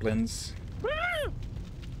zeppelins?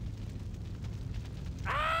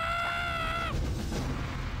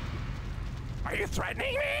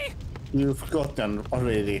 threatening me? You've forgotten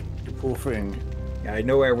already, you poor thing. Yeah, I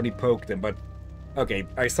know I already poked him, but okay.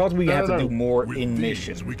 I thought we had to do more With in these,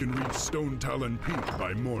 mission. we can reach Stone Talon Peak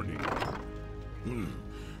by morning.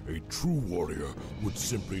 A true warrior would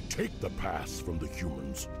simply take the pass from the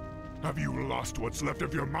humans. Have you lost what's left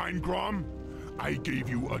of your mind, Grom? I gave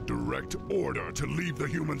you a direct order to leave the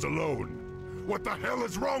humans alone. What the hell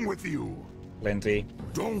is wrong with you? Plenty.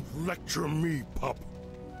 Don't lecture me, pup.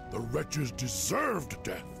 The wretches deserved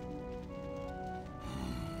death.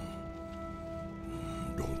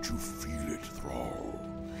 Don't you feel it, Thrall?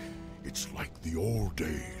 It's like the old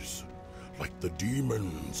days. Like the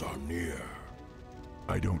demons are near.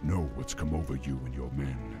 I don't know what's come over you and your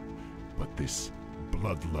men, but this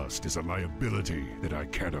bloodlust is a liability that I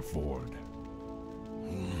can't afford.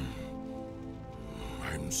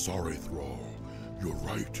 I'm sorry, Thrall. You're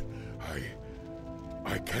right.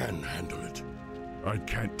 I can handle it. I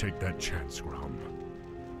can't take that chance, Grom.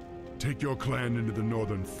 Take your clan into the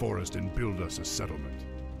northern forest and build us a settlement.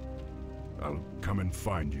 I'll come and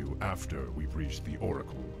find you after we've reached the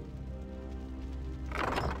Oracle.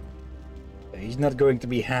 He's not going to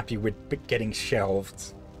be happy with getting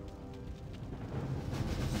shelved.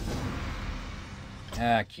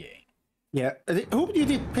 Okay. Yeah, I hope you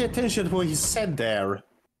did pay attention to what he said there.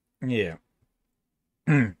 Yeah.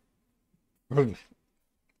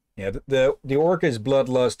 Yeah, the Orca's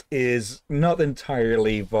bloodlust is not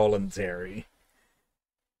entirely voluntary.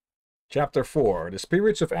 Chapter 4, The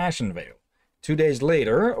Spirits of Ashenvale. 2 days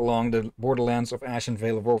later, along the borderlands of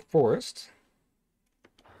Ashenvale Forest.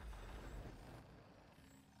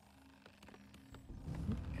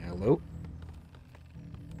 Hello?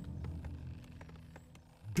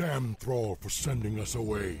 Damn Thrall for sending us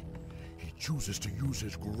away. He chooses to use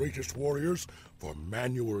his greatest warriors for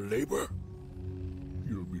manual labor.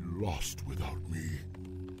 You'll be lost without me.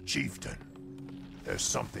 Chieftain, there's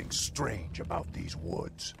something strange about these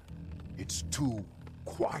woods. It's too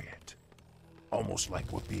quiet. Almost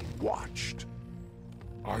like we're being watched.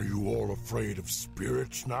 Are you all afraid of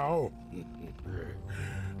spirits now?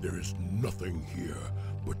 There is nothing here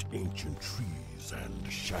but ancient trees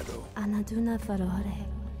and shadow. Anaduna farore,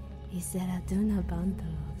 iseraduna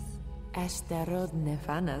bandos, esterod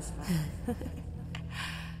nefanas.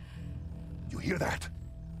 You hear that?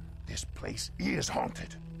 This place is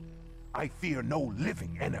haunted. I fear no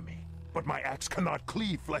living enemy, but my axe cannot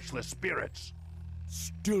cleave fleshless spirits.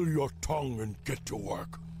 Still your tongue and get to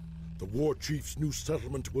work. The war chief's new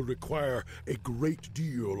settlement will require a great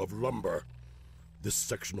deal of lumber. This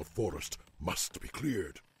section of forest must be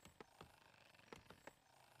cleared.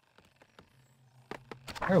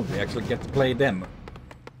 Oh, we actually get to play them.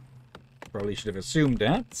 Probably should have assumed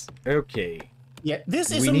that. Okay. Yeah, this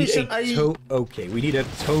is We a need mission okay, we need a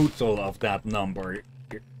total of that number.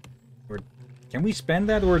 Or can we spend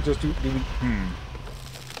that, or just do we?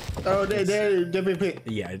 Oh, they.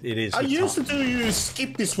 Yeah, it is. I used to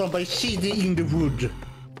skip this one by cheating in the wood.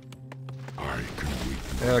 I can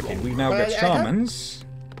wait. Okay, we now got shamans.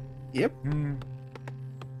 Yep.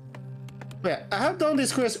 Yeah, I have done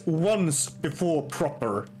this quest once before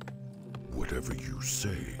proper. Whatever you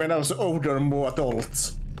say. When I was older and more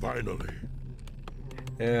adult. Finally.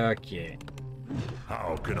 Okay.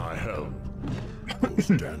 How can I help? Those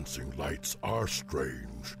dancing lights are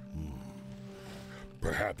strange.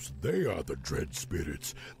 Perhaps they are the dread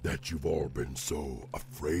spirits that you've all been so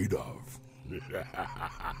afraid of.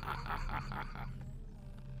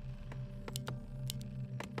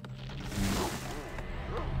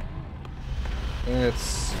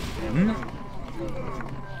 Let's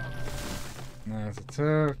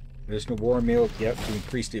there's no war milk yet to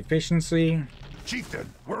increase the efficiency.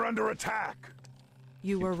 Chieftain, we're under attack.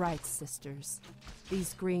 You were right, sisters.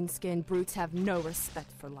 These green-skinned brutes have no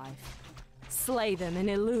respect for life. Slay them in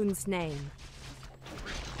Elun's name.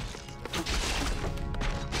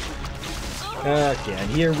 Okay, and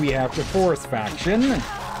here we have the fourth faction,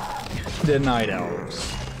 the Night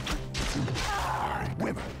Elves.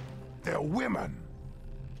 Women. They're women.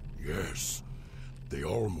 Yes, they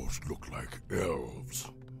almost look like elves.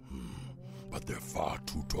 But they're far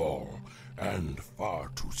too tall and far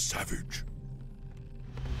too savage.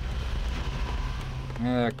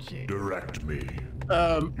 Okay. Direct me.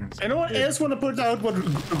 Anyone else want to put out what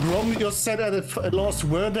Grom just said at the last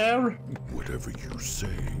word there? Whatever you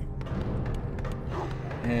say.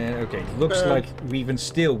 Okay, looks like even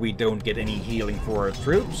still we don't get any healing for our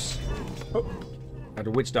troops. The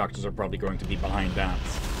witch doctors are probably going to be behind that.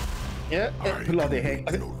 Yeah, bloody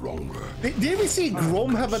heck. No longer. Did we see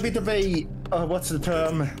Grom have a bit of a what's the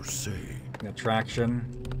term? You say. Attraction.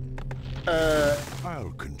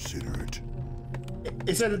 I'll consider it.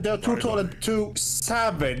 It said they're too tall and too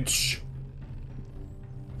savage.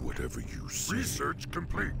 Whatever you say. Research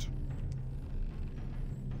complete.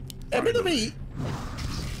 A bit of a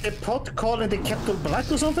pot calling the kettle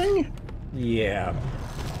black or something? Yeah.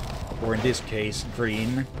 Or in this case,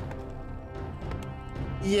 green.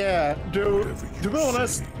 Yeah, to be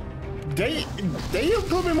honest, they are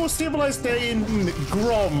probably more civilized than in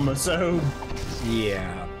Grom, so...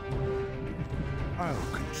 Yeah. I'll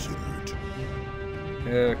consider it.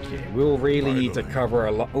 Okay, we'll really need to cover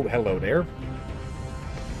a lot... Oh, hello there.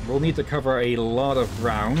 We'll need to cover a lot of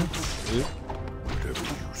ground. Oop. Whatever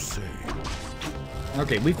you say.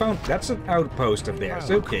 Okay, we found... That's an outpost of theirs.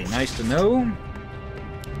 Okay, nice to know.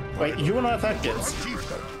 Wait, you wanna attack it?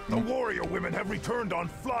 Chieftain, the warrior women have returned on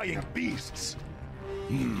flying beasts.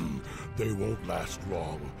 They won't last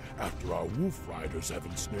long after our wolf riders have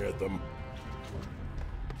ensnared them.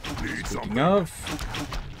 Need something? Enough.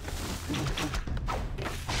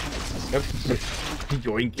 Yep.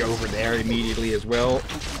 Yoink over there immediately as well.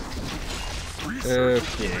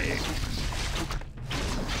 Okay.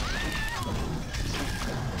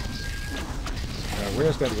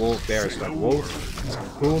 Where's that wolf? There's that wolf.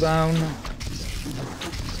 Cooldown.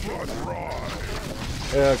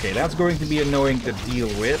 Okay, that's going to be annoying to deal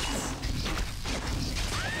with.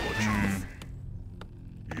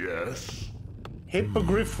 Yes.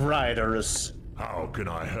 Hippogriff Riders. How can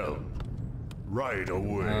I help? Right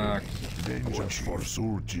away. Vengeance for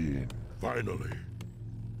Sultan. Finally.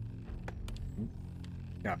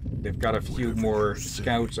 Yeah, they've got a few more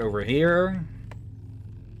scouts over here.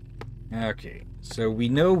 Okay, so we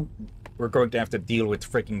know we're going to have to deal with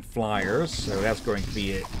freaking flyers, so that's going to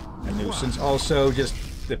be a nuisance. Also, just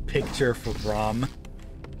the picture for Grom.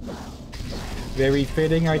 Very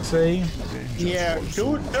fitting, I'd say. Yeah,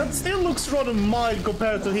 dude, that still looks rather mild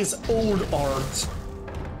compared to his old art.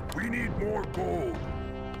 We need more gold.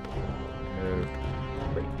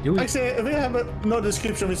 Do we? Actually, we have no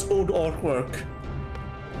description of his old artwork.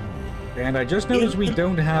 And I just noticed we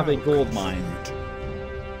don't have a gold mine.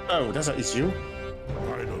 Oh, that's an issue.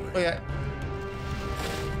 Finally. Oh, yeah.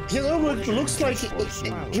 His artwork looks like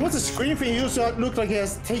he wants to scream for you, so it looked like he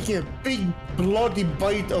has taken a big bloody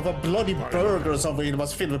bite of a bloody burger or something. It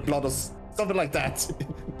was filled with blood or something like that.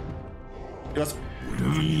 It was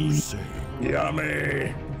Whatever you say.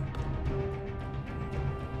 yummy.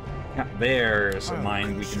 Yeah, there's a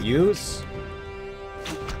mine we can use.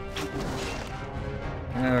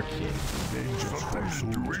 Okay. Vengeance for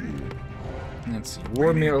Sultan. Let's see.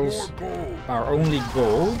 War mills are only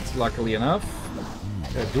gold, luckily enough.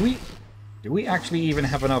 Do we actually even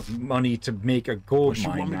have enough money to make a gold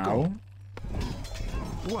mine now?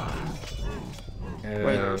 What?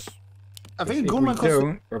 I think if gold we mine costs...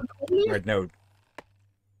 don't, right, no.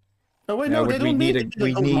 Oh wait, No, no, they don't need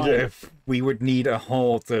we would need a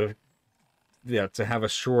hall to have a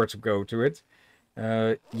short go to it.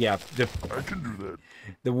 Yeah, I can do that.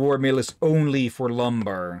 the war mill is only for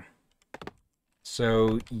lumber.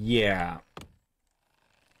 So yeah.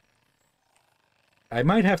 I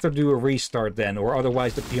might have to do a restart then, or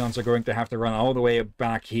otherwise the peons are going to have to run all the way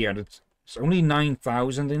back here. It's only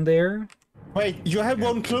 9,000 in there. Wait, you have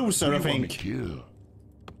one closer, I think. Kill.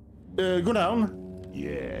 Go down.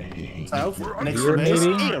 Yeah. South. Next Here, to base.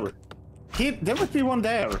 maybe? Here. Here. There must be one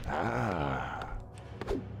there. Ah.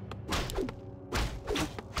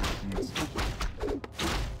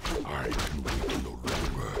 I can wait no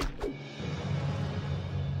longer.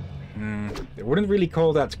 I wouldn't really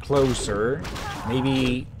call that closer.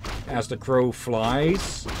 Maybe as the crow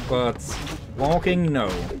flies, but walking, no.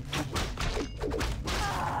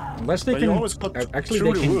 Unless they But you can... always got actually,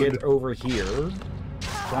 through they the can wood. get over here.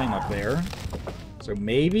 Climb up there. So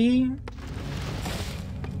maybe...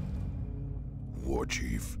 War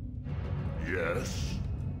Chief. Yes.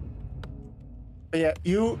 But yeah,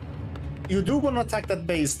 you do want to attack that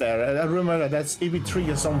base there. I remember that's EV3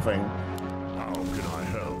 or something. How can I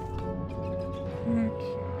help?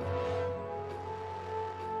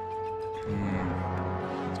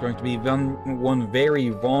 It's going to be one very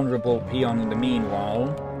vulnerable peon in the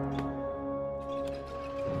meanwhile.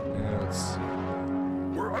 Let's see.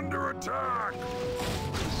 We're under attack.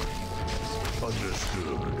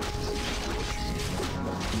 Understood.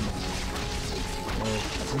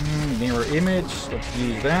 Mirror image, let's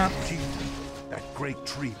use that. That great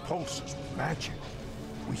tree pulses with magic.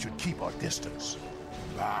 We should keep our distance.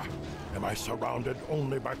 Ah, am I surrounded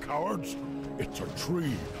only by cowards? It's a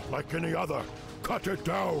tree like any other. Cut it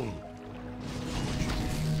down.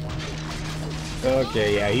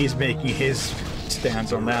 Okay, yeah, he's making his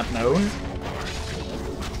stance on that known.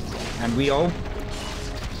 And we all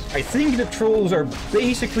I think the trolls are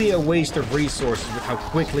basically a waste of resources with how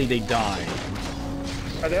quickly they die.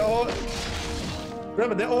 They're all...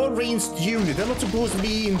 Remember, they're all ranged units. They're not supposed to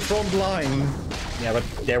be in front line. Yeah, but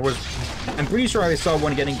there was... I'm pretty sure I saw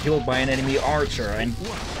one getting killed by an enemy archer, and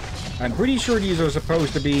I'm pretty sure these are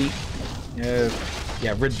supposed to be...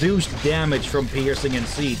 yeah, reduced damage from piercing and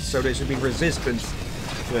siege, so they should be resistant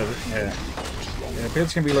to...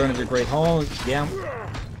 Pits can be learned at the Great Hall. Yeah,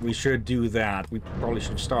 we should do that. We probably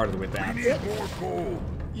should have started with that.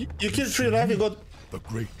 You killed 3 life, you got... The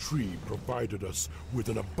great tree provided us with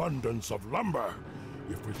an abundance of lumber.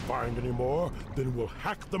 If we find any more, then we'll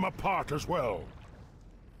hack them apart as well.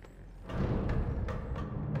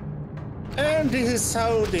 And this is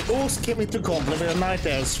how the orcs came into conflict with the Night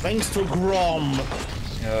Elves, thanks to Grom.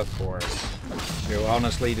 Of course. So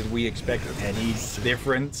honestly, did we expect any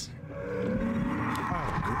different?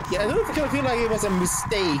 Yeah, I don't think I feel like it was a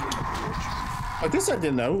mistake. Oh, this I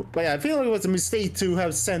didn't know. But yeah, I feel like it was a mistake to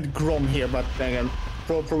have sent Grom here, but again,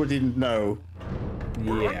 probably didn't know.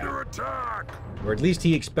 Yeah. Or at least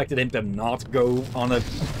he expected him to not go on a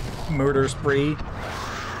murder spree.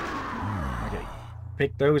 Okay.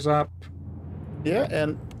 Pick those up. Yeah,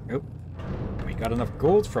 and... Oh. We got enough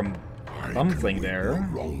gold from something there.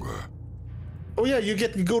 Oh yeah, you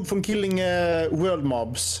get gold from killing world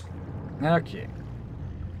mobs. Okay.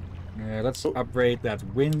 Let's upgrade that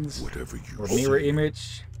wind or mirror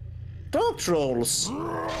image. Dark trolls.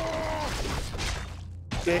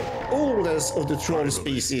 The oldest of the troll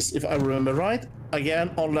species, if I remember right.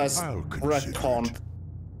 Again, unless retcon.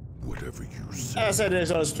 Whatever you say. As I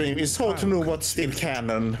said on stream, it's hard to know what's still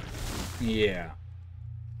canon. Yeah.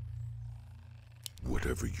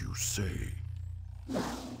 Whatever you say.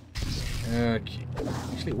 Okay.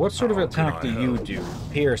 Actually, what sort of attack do you do?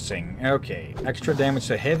 Piercing. Okay. Extra damage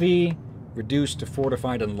to heavy, reduced to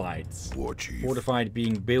fortified and light. Fortified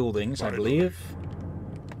being buildings, I believe.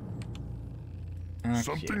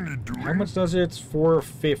 Okay. How much does it?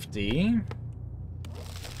 450.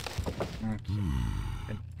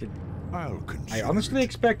 Okay. I honestly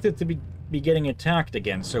expected to be getting attacked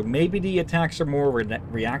again, so maybe the attacks are more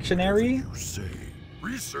reactionary?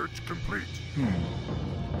 Research complete.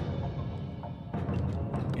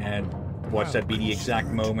 And watch that be the exact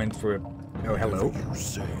moment for... Oh, hello.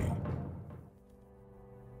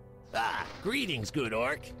 Ah, greetings, good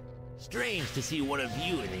orc. Strange to see one of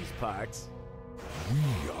you in these parts.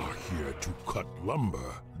 We are here to cut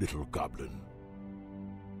lumber, little goblin.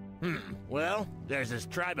 Well, there's this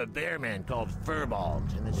tribe of bearmen called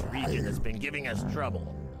Furballs in this region that's been giving us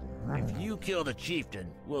trouble. If you kill the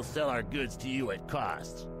chieftain, we'll sell our goods to you at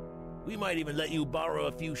cost. We might even let you borrow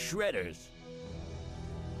a few shredders.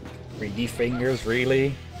 3D fingers,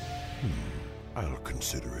 really? I'll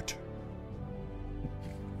consider it.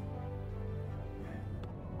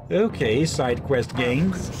 Okay, side quest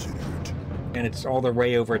gains. And it's all the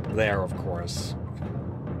way over there, of course.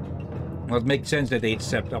 Well, it makes sense that they'd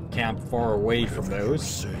set up camp far away from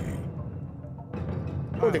those.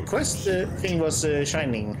 Oh, the quest thing was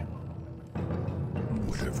shining.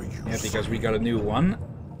 Yeah, because we got a new one.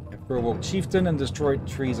 Provoke Chieftain and destroyed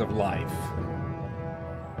Trees of Life.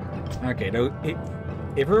 Okay,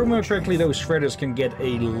 if I remember correctly, those shredders can get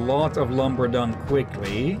a lot of lumber done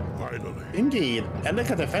quickly. Indeed, and they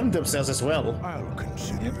can defend themselves as well. I'll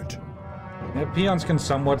consider it. Yeah, peons can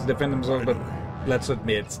somewhat defend themselves, but let's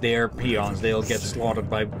admit, they're peons. They'll get slaughtered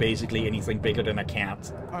by basically anything bigger than a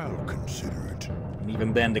cat. I'll consider it. And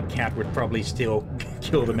even then, the cat would probably still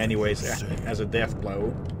kill them anyways as a death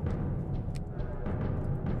blow.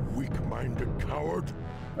 Weak-minded coward.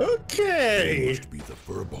 Okay. They must be the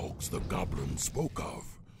furbolgs the goblin spoke of.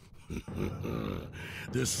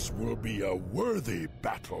 This will be a worthy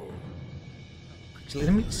battle. Actually,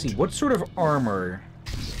 let me see. What sort of armor?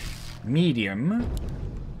 Medium.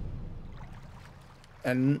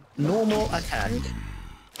 And normal attack.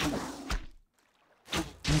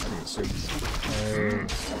 Okay, so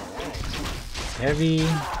heavy.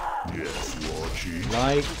 Yes, Lord Chief.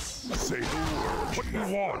 Light. Say the word. What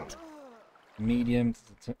you want? Medium.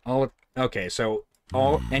 All. Okay, so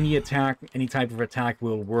any attack, any type of attack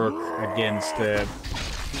will work against the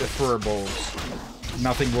furballs.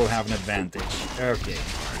 Nothing will have an advantage. Okay.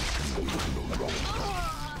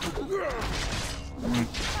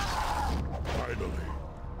 Finally.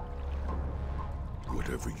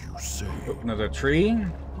 Whatever you say. Another tree.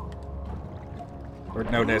 Or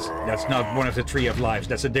no, that's not one of the Tree of Lives.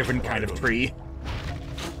 That's a different kind of tree.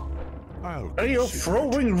 Are you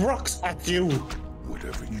throwing rocks at you?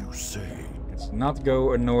 Whatever you say. Let's not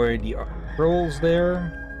go annoy the trolls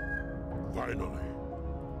there. Finally.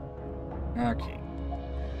 Okay.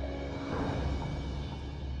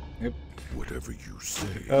 Whatever you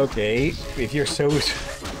say. Okay, if you're so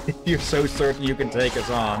if you're so certain you can take us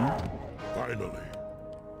on. Finally.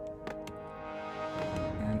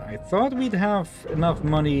 And I thought we'd have enough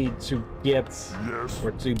money to get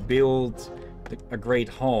or to build a great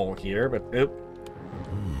hall here, but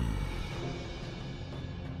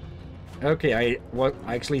okay, I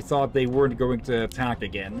actually thought they weren't going to attack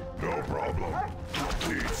again. No problem.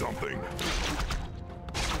 Need something?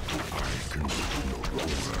 I can wait no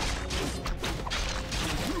longer.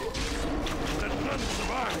 Let none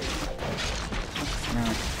survive.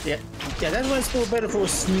 Yeah, that one's more better for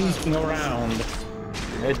sneaking around.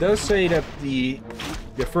 It does say that the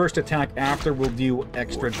first attack after will do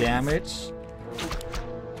extra damage.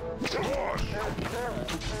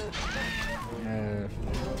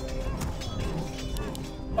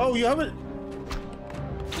 Oh, you haven't.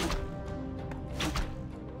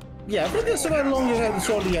 Yeah, I think it's about longer than the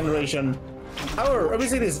sword generation. However, I will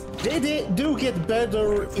say this: they do get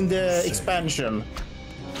better in the expansion.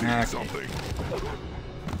 Something.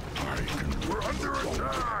 We're under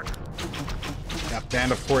attack. Yeah,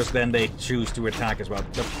 and of course, then they choose to attack as well.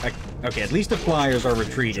 Okay, at least the flyers are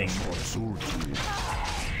retreating.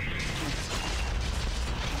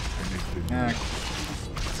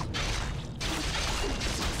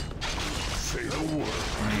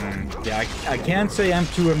 Yeah, I can't say I'm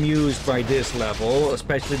too amused by this level,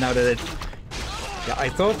 especially now that it... Yeah, I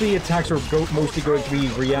thought the attacks were mostly going to be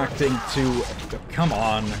reacting to... Come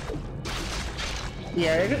on.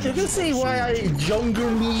 Yeah, you can see why younger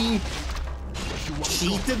me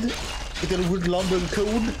cheated with the wood lumber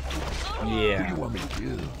code. Yeah.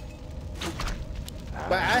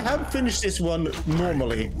 But I have finished this one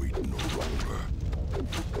normally.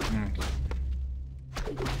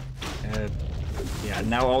 Yeah,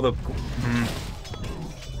 now all the...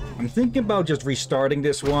 I'm thinking about just restarting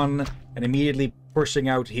this one and immediately pushing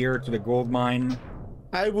out here to the gold mine.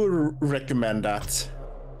 I would recommend that.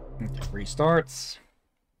 Restarts.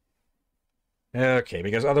 Okay,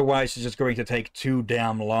 because otherwise it's just going to take too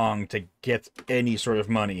damn long to get any sort of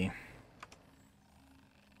money.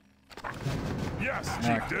 Yes,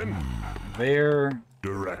 Chieftain. There.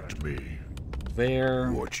 Direct me.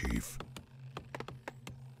 There. War Chief.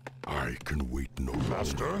 I can wait no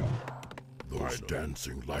Master. Those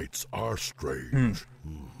dancing lights are strange.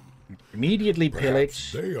 Immediately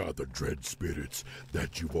Perhaps pillage. they are the dread spirits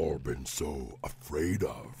that you've all been so afraid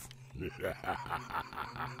of.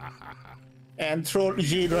 And throw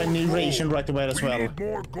generation right away as well. We need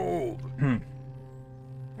more gold.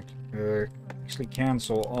 Actually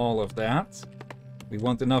cancel all of that. We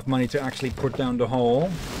want enough money to actually put down the hole.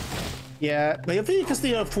 Yeah, but I think you can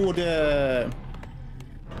still afford the...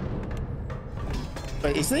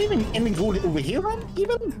 But is there even any gold over here,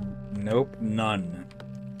 even? Nope, none.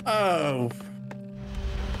 Oh.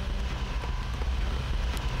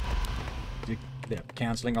 Yeah,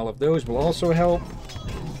 canceling all of those will also help.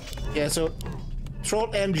 Yeah, so troll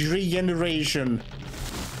and regeneration.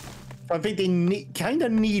 I think they kind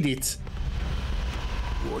of need it.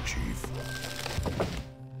 War Chief.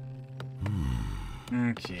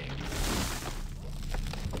 Okay.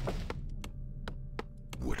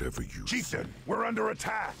 Whatever you Chieftain, we're under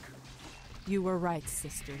attack. You were right,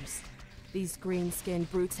 sisters. These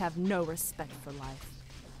green-skinned brutes have no respect for life.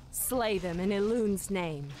 Slay them in Elun's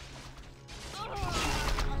name.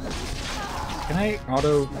 Can I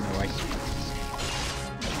auto? No, I can't.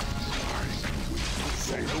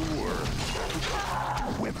 Say the word.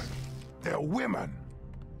 Women. They're women.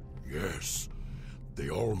 Yes, they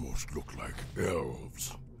almost look like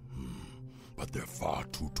elves. But they're far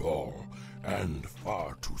too tall and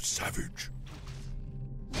far too savage.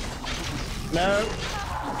 No,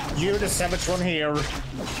 you're the savage one here.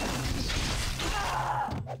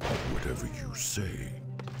 Whatever you say.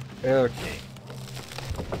 Okay.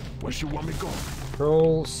 Where you want me going?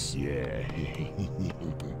 Trolls. Yeah.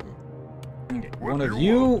 Okay, one of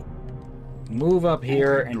you move up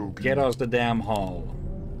here and get us the damn hall.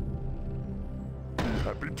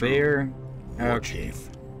 There. Okay.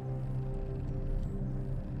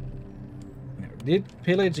 Now, did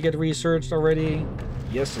pillage get researched already?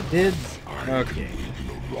 Yes, it did. Okay.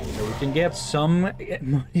 So we can get some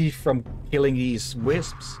money from killing these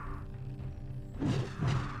wisps.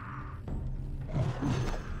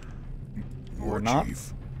 Or not.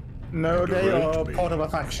 No, they are part of a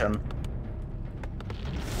faction.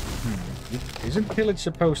 Isn't pillage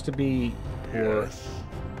supposed to be for...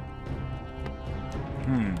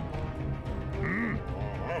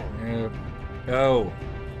 Oh.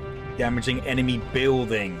 Damaging enemy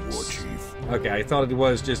buildings. Okay, I thought it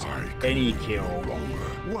was just any kill.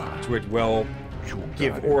 Which would, well,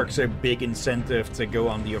 give orcs a big incentive to go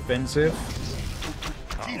on the offensive.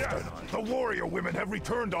 Yes, the warrior women have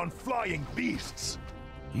returned on flying beasts.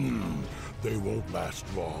 They won't last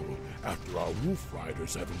long after our wolf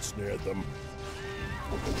riders have ensnared them.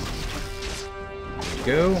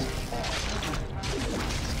 Go.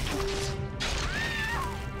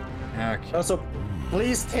 Okay. Also,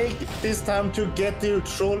 please take this time to get the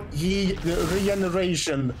troll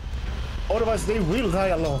regeneration. Otherwise, they will die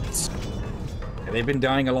a lot. They've been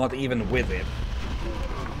dying a lot even with it.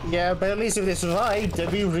 Yeah, but at least if they survive, they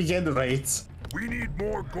will regenerate. We need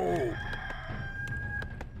more gold.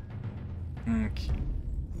 Okay.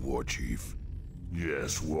 War Chief.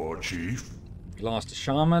 Yes, War Chief. We lost a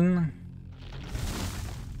shaman.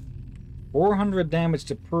 400 damage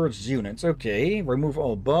to purged units. Okay. Remove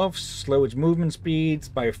all buffs. Slow its movement speeds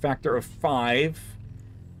by a factor of 5.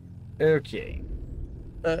 Okay.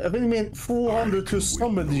 I think you mean 400 to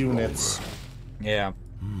summoned units. Yeah.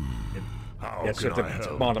 That's at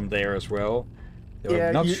the bottom there as well. Though Yeah,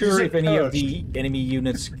 I'm not you sure said if any of purged. the enemy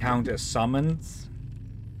units count as summoned.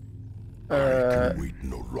 I can wait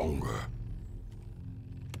no longer.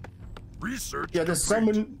 Research. Yeah, the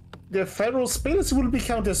complete. the federal spirits will be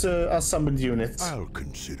counted as summoned units. I'll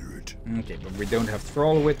consider it. Okay, but we don't have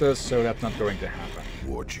Thrall with us, so that's not going to happen.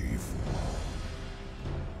 War Chief.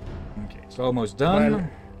 Okay, it's almost done. Well,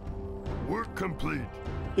 Work complete.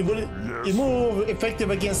 It will Yes. more effective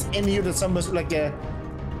against any unit that summons like an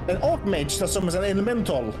archmage that summons an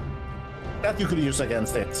elemental. That you could use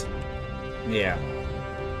against it. Yeah.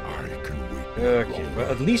 I can wait no Okay, longer. but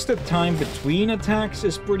at least the time between attacks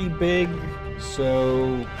is pretty big,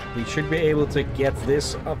 so we should be able to get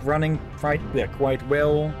this up running quite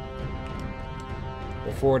well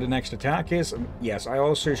before the next attack is. Yes, I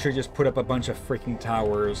also should just put up a bunch of freaking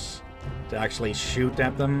towers to actually shoot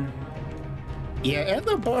at them. Yeah, and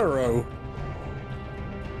the burrow.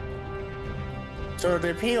 So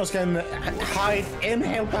the Peons can hide and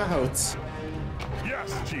help out.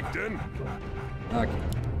 Yes, Chieftain. Okay,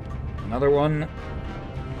 another one.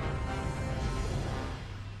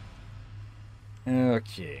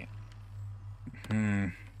 Okay.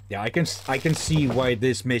 Yeah, I can see why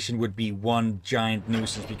this mission would be one giant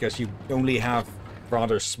nuisance because you only have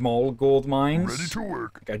rather small gold mines. Ready to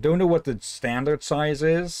work. I don't know what the standard size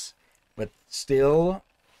is, but still.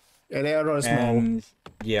 Yeah, they are rather small. And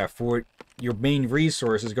yeah, for your main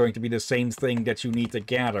resource is going to be the same thing that you need to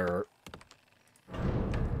gather. And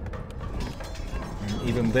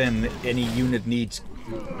even then, any unit needs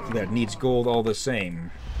gold all the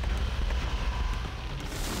same.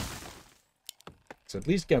 So at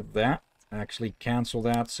least get that. Actually cancel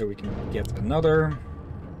that so we can get another.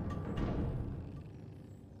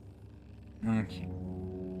 Okay.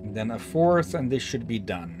 And then a fourth, and this should be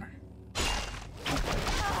done.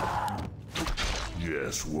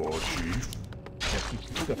 Yes, War Chief.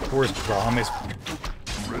 Of course, Braum is...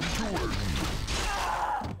 Ready to work.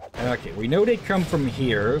 Okay, we know they come from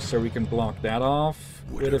here, so we can block that off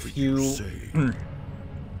with a Whatever you few... say.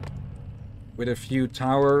 with a few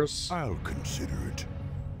towers. I'll consider it.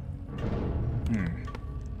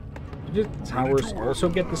 Do the towers also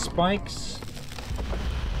get the spikes?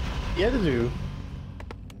 Yeah, they do.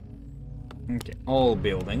 Okay, all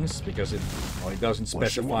buildings, because it doesn't What you want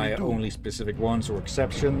specify me to do? only specific ones or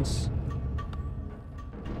exceptions.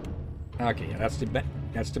 Okay, yeah,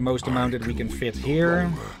 that's the most amount that we can fit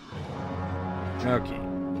here. Okay,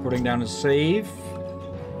 putting down a save.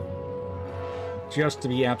 Just to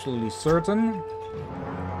be absolutely certain.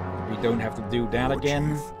 We don't have to do that War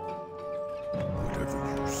again. Chief.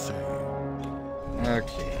 Whatever you say.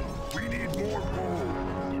 Okay. We need more gold.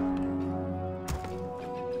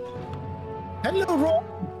 Hello, Rob.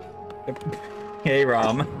 Hey,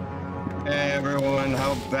 Rom. Hey everyone,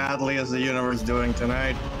 how badly is the universe doing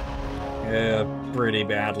tonight? Pretty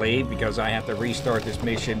badly, because I have to restart this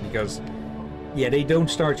mission because... Yeah, they don't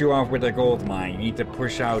start you off with a gold mine. You need to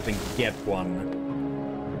push out and get one.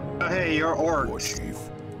 Hey, you're War orcs. Chief.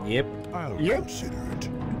 Yep. I'll Yep. consider it.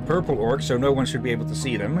 Purple orcs, so no one should be able to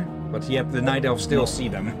see them. But yet the night elves still see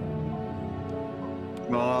them.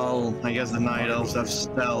 Well, I guess the night elves have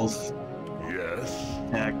stealth. Yes.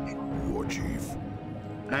 Heck, War Chief.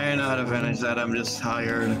 I know how to finish that, I'm just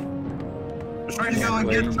tired. I was trying to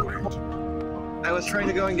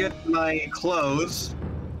go and get my clothes.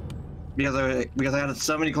 Because I had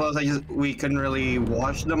so many clothes, we couldn't really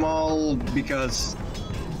wash them all because...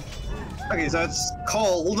 Okay, so it's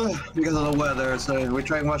cold because of the weather, so if we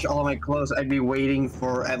try and wash all of my clothes, I'd be waiting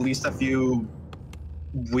for at least a few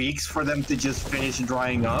weeks for them to just finish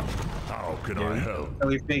drying up. How can I help? So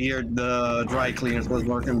we figured the dry cleaners was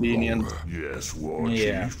more convenient. Yes, War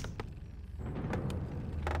Yeah. Chief.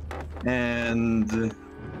 And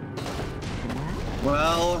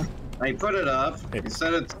well, I put it up. I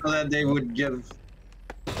said it so that they would give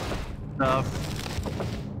stuff.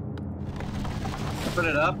 I put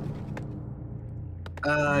it up.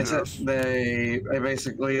 Except they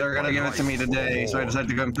basically are gonna give it to me today, so I decided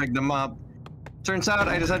to go and pick them up. Turns out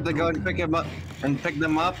I decided to go and pick them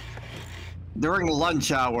up during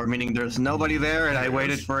lunch hour, meaning there's nobody there, and I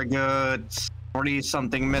waited for a good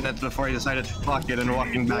 40-something minutes before I decided to fuck it and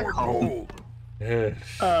walking back home.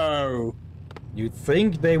 Oh. You'd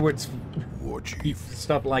think they would keep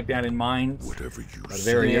stuff like that in mind, Whatever you but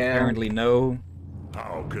very apparently no.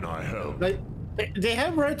 How can I help? They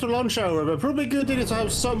have right to lunch hour, but probably good it is to have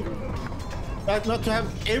some, not to have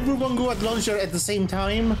everyone go at lunch hour at the same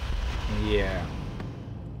time. Yeah.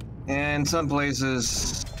 And some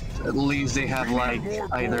places, at least they have like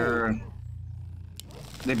either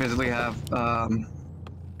they basically have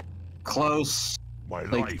close.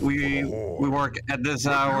 Like we work at this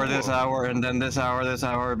hour, and then this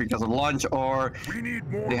hour because of lunch, or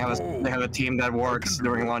they have a team that works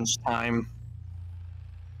during lunchtime.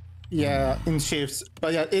 Yeah, in shifts.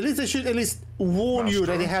 But yeah, at least they should at least warn you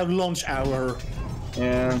that they have lunch hour.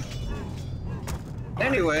 Yeah.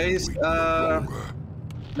 Anyways, now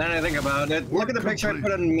that I think about it, look at the picture I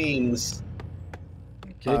put on memes.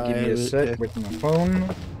 Okay, give me a sec with my phone.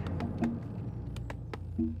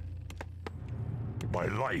 My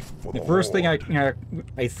life for The first thing I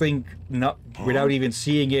think, not without even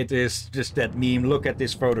seeing it, is just that meme. Look at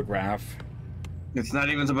this photograph. It's not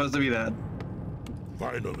even supposed to be that.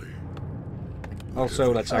 Finally.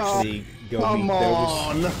 Also, let's actually go meet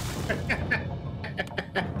those.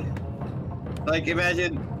 Like,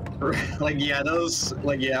 imagine,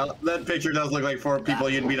 that picture does look like 4 people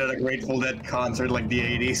you'd meet at a Grateful Dead concert like the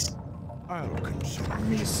 80s. I'll consider. Let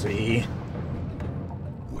me see.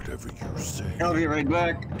 Whatever you say. I'll be right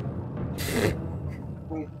back.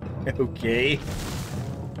 Okay.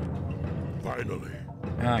 Finally.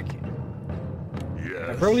 Okay. Yes.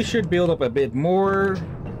 I probably should build up a bit more,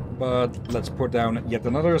 but let's put down yet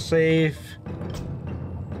another save.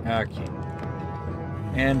 Okay.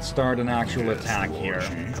 And start an actual attack here.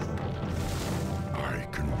 I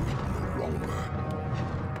can wait no longer.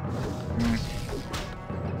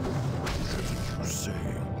 Whatever you say.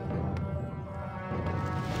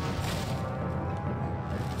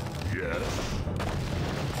 Yes.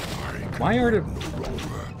 Why are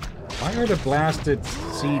the blasted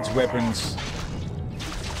siege weapons?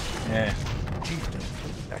 Chieftain,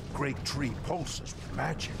 that great tree pulses with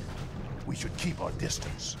magic. We should keep our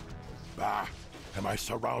distance. Bah! Am I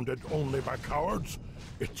surrounded only by cowards?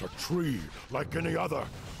 It's a tree like any other.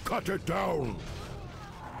 Cut it down!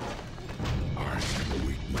 I can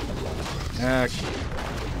wait no longer. Okay.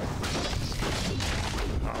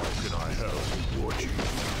 How can I help, War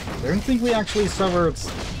Chief? I don't think we actually suffered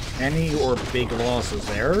any or big losses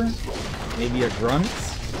there. Maybe a grunt.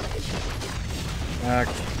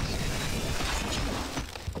 Okay.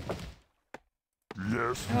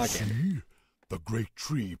 Yes, you see? The great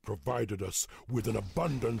tree provided us with an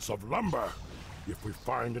abundance of lumber. If we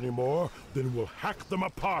find any more, then we'll hack them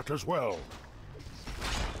apart as well.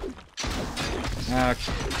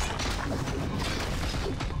 Okay.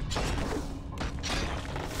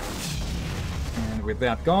 And with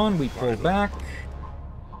that gone, we pull back.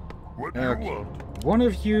 What do you want? One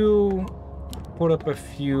of you put up a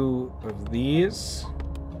few of these.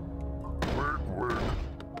 Work.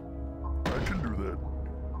 I can do that.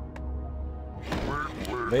 Work.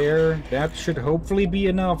 There. That should hopefully be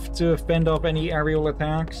enough to fend off any aerial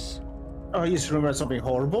attacks. Oh, you just remember something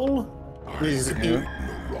horrible? This is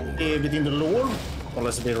within the lore,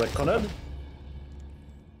 unless it's been retconned.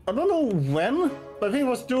 I don't know when, but I think it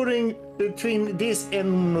was between this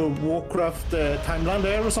and Warcraft timeline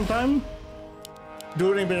there or sometime.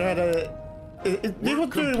 During we had it was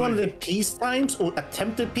during one of the peace times or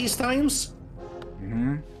attempted peace times.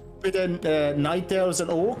 With the Night Elves and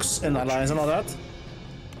Orcs and Alliance and all that.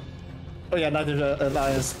 Oh yeah, Night Elves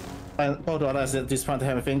Alliance, Proto Alliance at this point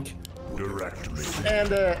I think. Direct me.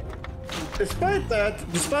 And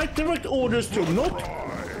despite direct orders to not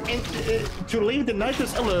to leave the Night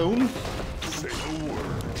Elves alone, Say the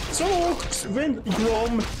word. so Orcs went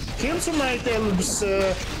Grom, killed some Night Elves,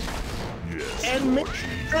 and made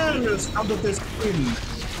arrows out of their skin.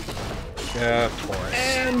 Of course.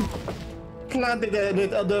 And planted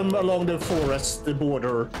them along the forest, the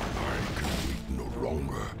border. I can wait no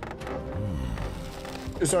longer.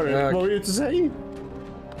 Sorry, what were you to say?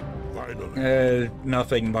 Finally.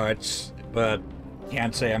 Nothing much, but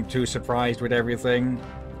can't say I'm too surprised with everything.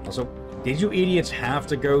 Also, did you idiots have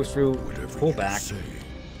to go through Whatever pullback? you say.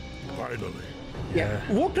 Finally. Yeah,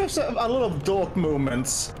 Warcraft's a lot of dark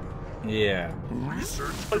moments. Yeah.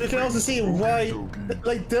 But you can also see why,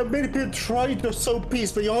 like, there are many people trying to sow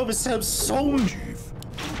peace, but you always have some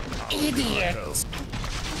idiots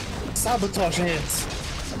sabotaging it.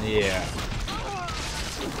 Yeah.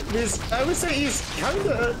 I would say he's kind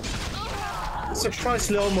of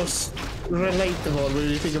surprisingly almost relatable when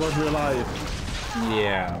you think about real life.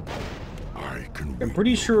 Yeah. I'm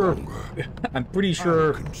pretty sure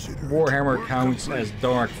Warhammer counts as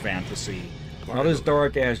dark fantasy. Not as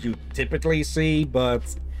dark as you typically see, but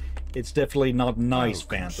it's definitely not nice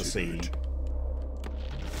fantasy.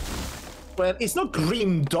 Well, it's not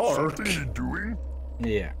grim dark.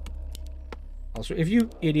 Yeah. Also, if you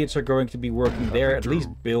idiots are going to be working there, at least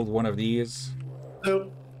build one of these.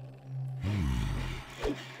 So,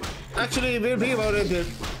 actually, we'll be about it.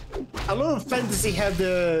 A lot of fantasy have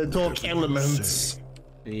the dark elements.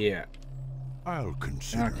 Yeah. I'll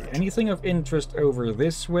consider Okay, anything of interest over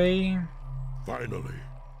this way? Finally.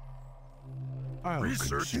 I'll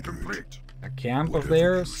Research complete. A camp of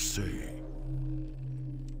theirs?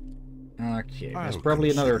 Okay, there's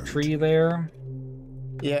probably another tree there.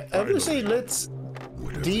 Yeah, I would say let's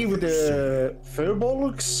deal with the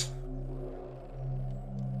furbolgs.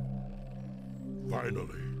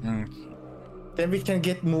 Finally. Okay. Then we can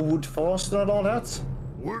get more wood faster and all that.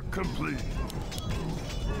 Work complete.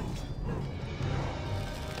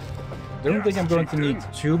 Don't think I'm going to need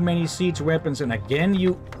too many siege weapons, and again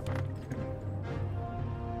you...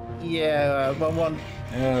 Yeah, but one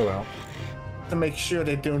Oh well. to make sure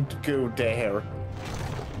they don't go there.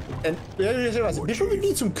 And before we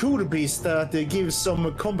need some cooler beasts that give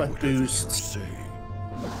some combat boosts.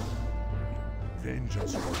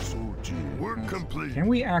 Work complete. Can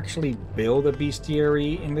we actually build a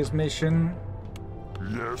bestiary in this mission?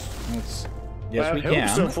 Yes. Yes, I we hope can,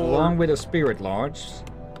 so for- along with a spirit lodge.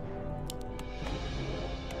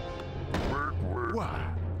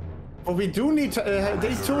 But we do need to,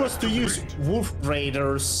 they told us to use wolf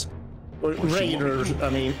raiders. Or raiders, I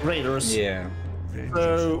mean, raiders. Yeah.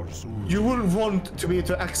 So you will want to be able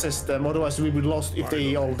to access them, otherwise we would lost if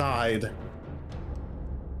they all died.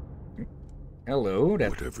 Hello,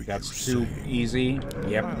 that's too easy.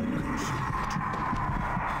 Yep.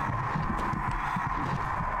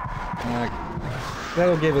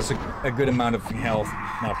 That'll give us a good amount of health,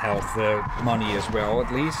 not health, money as well,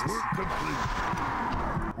 at least.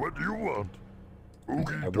 What do you want?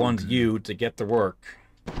 I want you to get to work.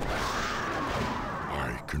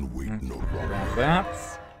 I can wait no longer.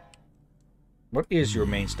 That. What is your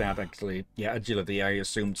main stat, actually? Yeah, agility, I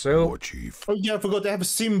assumed so. War Chief. Oh yeah, I forgot they have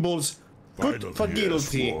symbols. Good for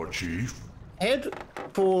agility. War Chief. Head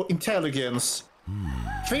for intelligence.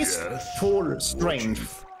 Fist for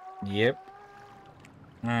strength. Yep.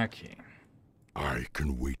 Okay. I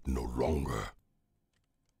can wait no longer.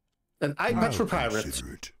 An eye patch for I'll pirate.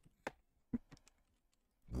 consider it.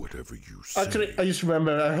 Whatever you say. Actually, I just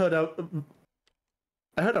remember I heard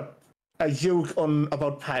a joke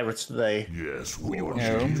about pirates today. Yes, War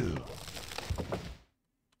No. Chief.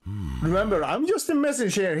 Remember, I'm just a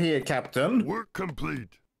messenger here, Captain. Work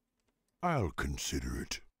complete. I'll consider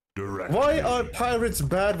it. Why are pirates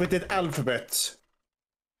bad with the alphabet?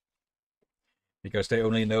 Because they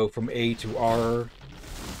only know from A to R.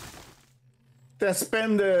 They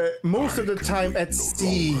spend most of the time at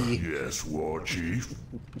sea. Yes, War Chief.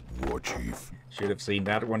 War Chief. Should have seen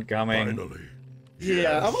that one coming. Finally.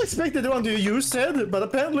 Yeah, I was expecting the one you said, but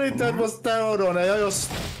apparently that was down on.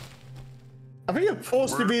 I think it's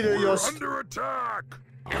supposed to be the just Under attack.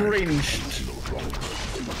 cringed.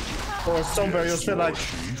 Or somewhere you just feel like.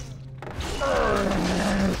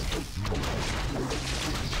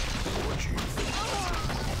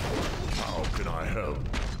 How can I help?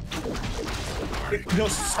 It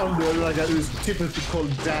just sounded like a typical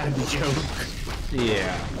dad joke.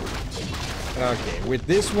 Yeah. Okay, with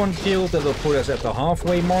this one killed, that'll put us at the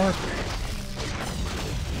halfway mark.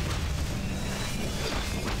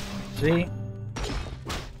 See?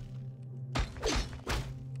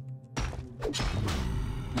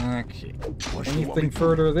 Okay. Anything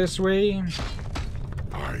further this way?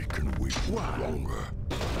 I can wait no longer.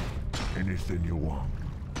 Anything you want.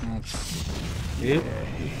 That's it.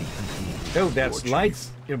 Oh, that's light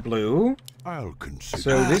blue. I'll consider.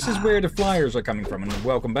 So this is where the flyers are coming from, and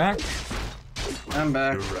welcome back. I'm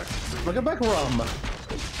back. Welcome back, Rum.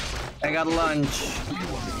 I got lunch.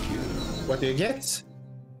 What do you get?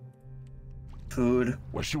 Food.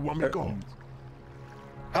 Where you want me to go?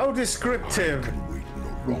 How descriptive. Wait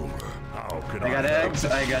no longer. How can I got eggs,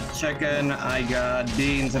 I got chicken, I got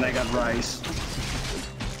beans, and I got rice.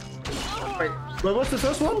 Wait, what's the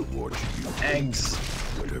first one? Eggs.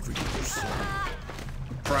 Whatever you say.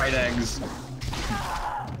 fried eggs.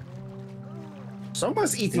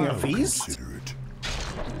 Someone's eating a feast.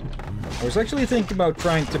 I was actually thinking about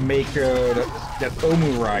trying to make that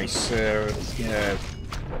omu rice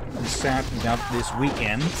this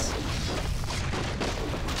weekend.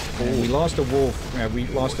 We lost a wolf. We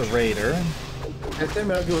lost a raider.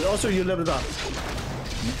 Good. Also, you leveled up.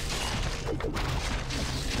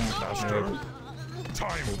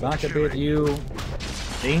 Back a bit, you.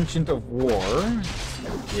 Ancient of War.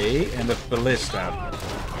 Okay, and a Ballista.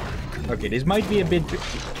 Okay, this might be a bit...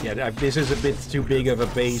 Yeah, this is a bit too big of a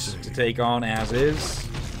base to take on as is.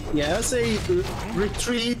 Yeah, I say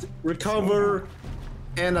retreat, recover,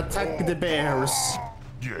 and attack the bears.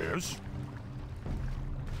 Yes.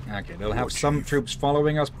 Okay, they'll have some troops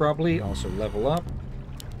following us probably. Also level up.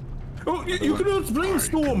 Oh, you cannot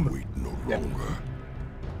brainstorm! Yep.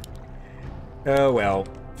 Oh well.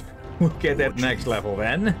 We'll get that next level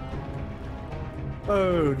then.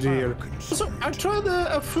 Oh dear. So I tried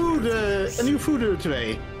a new food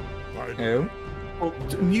today. Oh? Oh,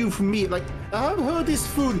 new for me. Like, I've heard this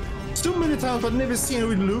food so many times but never seen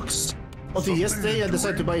how it looks. Until yesterday I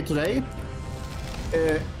decided to buy it today.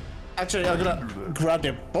 Actually, I'm gonna grab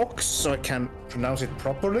the box so I can pronounce it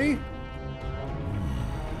properly.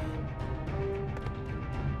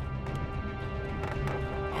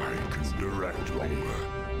 I can direct longer.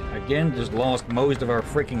 Again, just lost most of our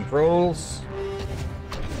freaking trolls.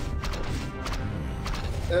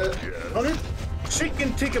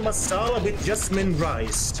 Chicken tikka masala with jasmine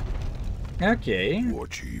rice. Okay. War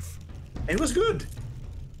Chief. It was good.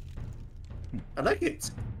 I like it.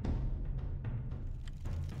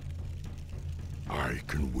 I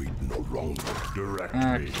can wait no longer. Direct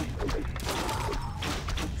me.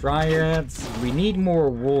 Dryads. We need more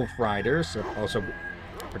wolf riders. Also,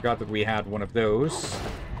 forgot that we had one of those.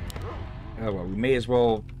 Oh well, we may as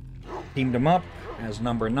well team them up as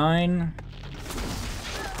number 9.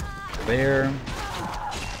 There.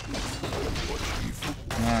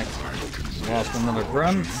 Lost another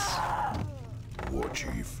grunt. War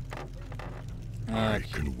Chief. I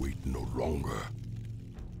can wait no longer.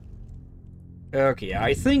 Okay,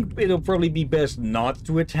 I think it'll probably be best not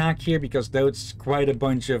to attack here because that's quite a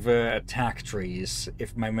bunch of attack trees,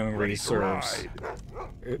 if my memory serves.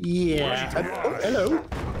 Yeah. Oh, hello.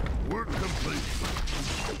 Work complete.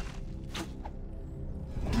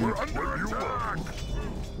 We're under attack.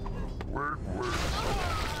 Work.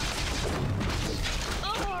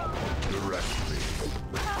 Directly.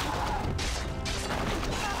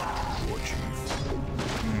 War Chief.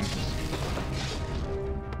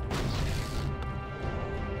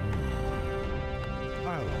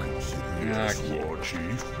 I'll consider yes, War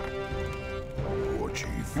Chief. War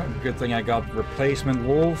Chief. Oh, good thing I got replacement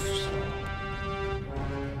wolves.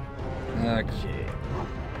 Okay.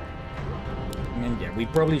 And yeah, we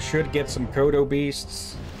probably should get some Kodo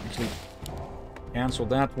beasts. Actually, cancel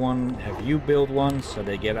that one. Have you build one so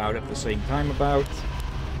they get out at the same time about.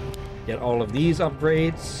 Get all of these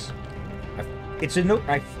upgrades. It's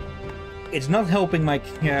not helping my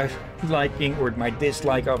liking or my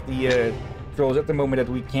dislike of the trolls at the moment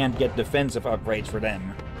that we can't get defensive upgrades for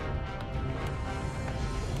them.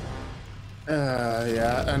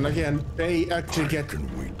 Yeah, and again, they actually get...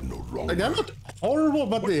 They're not horrible,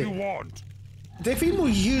 but they feel more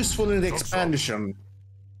useful in the expansion.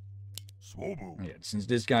 Yeah, since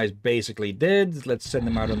this guy's basically dead, let's send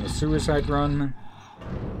him out on the suicide run.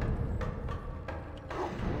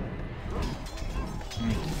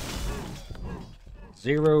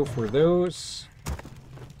 Zero for those.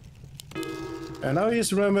 And now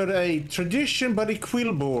just remember a tradition by the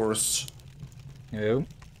quill boars. Oh.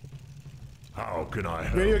 How can I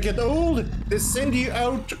help? When you get old, they send you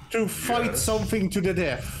out to fight something to the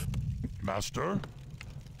death. Master?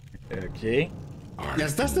 Okay.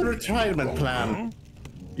 Yes, that's the retirement plan.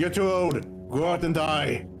 You're too old. Go out and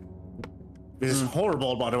die. This is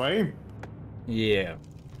horrible, by the way. Yeah.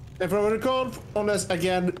 If I recall, unless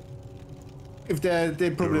again, if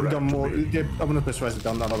they probably done more. I'm not persuaded they've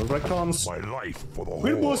done a lot of retcons. My life for the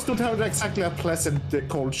Quill boars don't have exactly a pleasant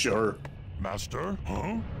culture. Master?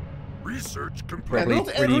 Huh? Research complete. Probably not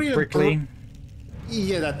pretty every prickly.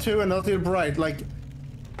 Yeah, that too, and not real bright. Like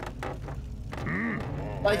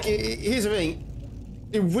here's the thing: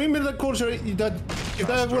 in women culture, that if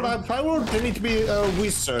they want to have power, they need to be a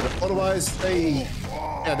wizard. Otherwise, they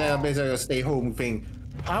basically a stay home thing.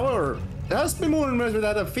 However, there has been more than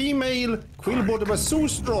that a female quill boar that was so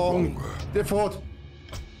strong, they thought,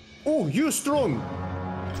 "Oh, you're strong.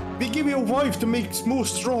 We give you a wife to make more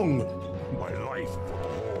strong." My life for the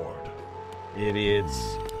Horde.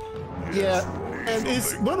 Idiots. Yeah, and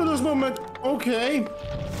it's one of those moments. Okay,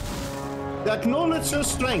 They acknowledge your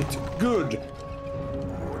strength. Good.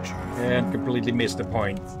 And completely missed the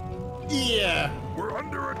point. Yeah. We're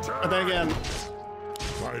under attack. And again,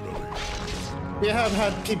 Finally. we have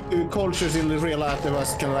had cultures in the real life that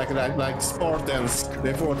was kind of like Spartans.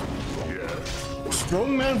 They fought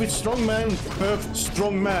strong man with strong man, perfect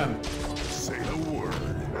strong man. Say the word.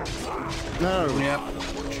 No. Yep.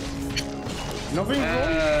 Nothing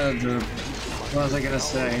wrong. What was I gonna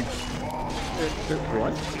say?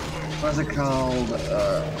 What? What's it called?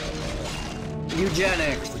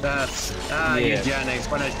 Eugenics. That's eugenics.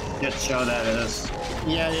 What a shit show that is.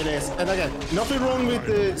 Yeah, it is. And again, nothing wrong with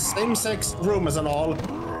the same-sex rumors and all.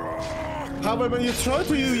 However, when you try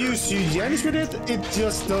to use eugenics with it, it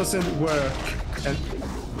just doesn't work. And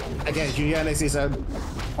again, eugenics is an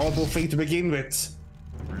awful thing to begin with.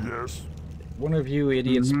 Yes. One of you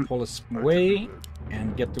idiots pull us away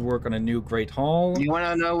and get to work on a new Great Hall. You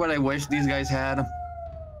wanna know what I wish these guys had?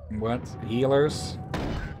 What? Healers?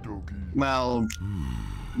 Well,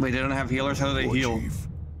 wait, they don't have healers. How do they heal?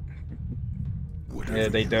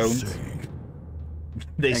 They don't.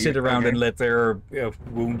 They sit around and let their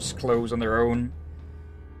wounds close on their own.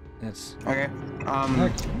 That's okay. No, I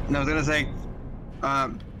was gonna say,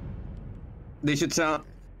 they should sound.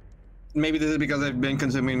 Maybe this is because I've been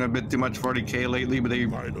consuming a bit too much 40k lately, but they.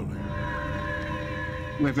 I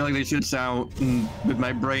feel like they should sound. With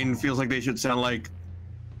my brain, feels like they should sound like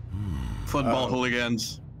football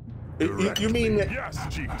hooligans. You mean? Yes,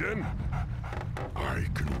 chieftain. I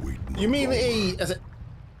can wait. You mean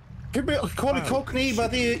could be call it Cockney,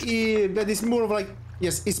 but that is more of like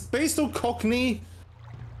it's based on Cockney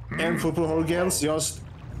and football hooligans. Just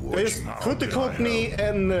put the Cockney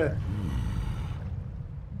and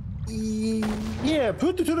yeah,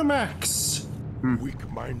 put it to the max.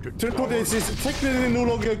 Weak-minded. To put it, it's technically no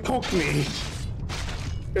longer Cockney.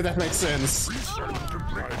 If that makes sense.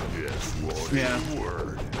 Yeah.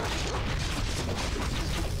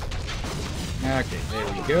 okay. There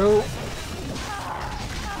we go.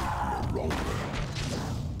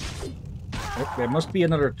 Oh, there must be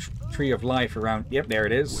another tree of life around. Yep, there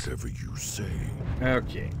it is. Whatever you say.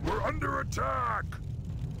 Okay. We're under attack.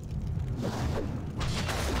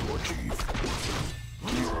 War Chief.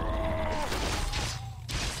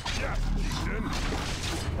 Yes, chieftain.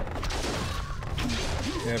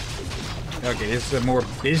 Yep. Okay,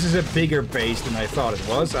 this is a bigger base than I thought it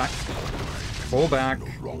was. Pull back.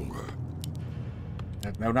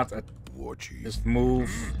 No, not that. War Chief. Just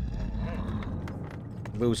move.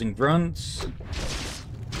 Losing grunts.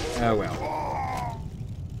 Oh well.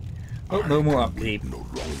 Oh, no more upkeep. No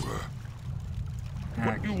longer.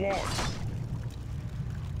 What you want?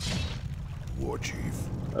 War Chief.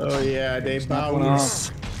 Oh yeah, they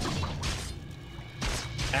bounce.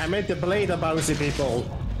 I meant the blade of bouncy people.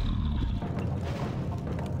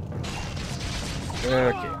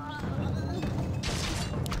 Okay.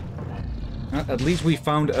 At least we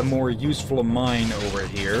found a more useful mine over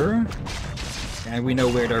here. And we know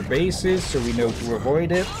where their base is, so we know to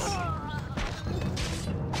avoid it.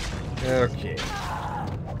 Okay.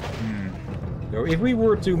 So if we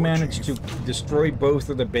were to manage to destroy both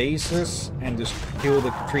of the bases and just kill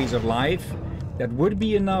the trees of life, that would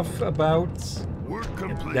be enough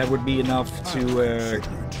that would be enough to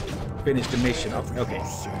finish the mission. Oh, okay,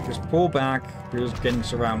 just pull back. We're just getting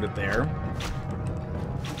surrounded there.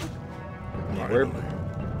 Yeah,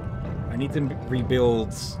 I need to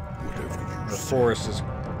rebuild the forests.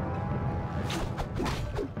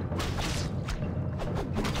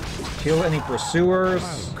 Kill any pursuers.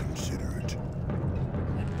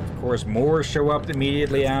 Of course, more show up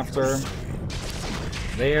immediately after.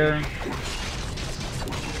 There.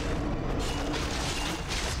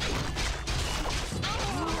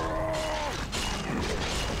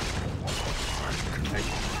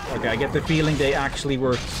 Okay, I get the feeling they actually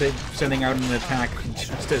were sending out an attack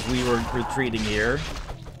just as we were retreating here.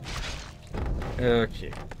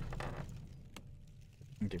 Okay.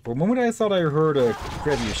 Okay, for a moment I thought I heard a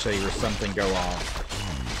trebuchet or something go off.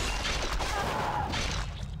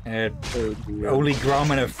 Only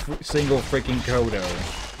Grom and a single freaking Kodo.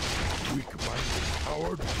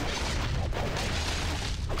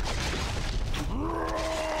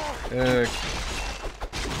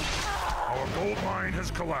 Our gold mine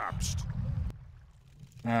has collapsed.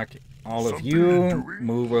 Okay, all of you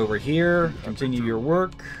move over here. Continue your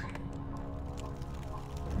work.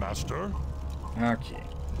 Master? Okay.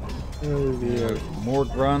 More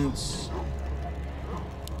grunts.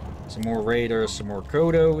 Some more raiders, some more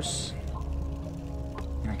Kodos.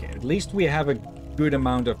 Okay, at least we have a good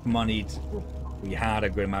amount of money. We had a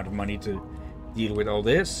good amount of money to deal with all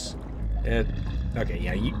this. Okay,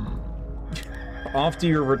 yeah, after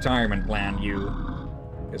your retirement plan, you.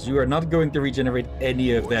 Because you are not going to regenerate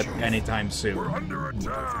any of that anytime soon. We're under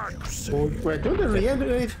attack! Wait, don't they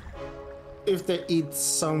regenerate if they eat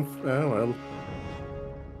some... Oh, well.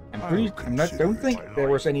 Don't think there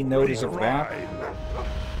was any notice of that.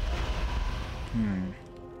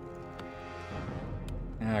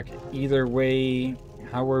 Okay, either way,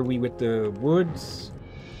 how are we with the woods?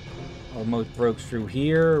 Almost broke through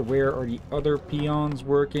here. Where are the other peons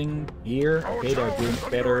working? Here. Okay, they're doing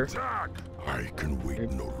better. I can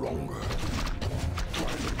wait no longer.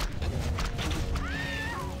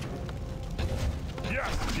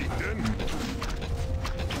 Yes, Chieftain.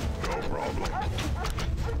 No problem.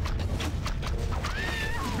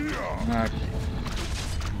 Okay.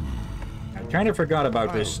 I kind of forgot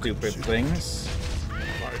about those stupid things.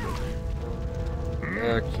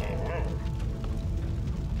 Okay.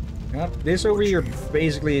 Well, this over here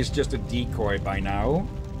basically is just a decoy by now.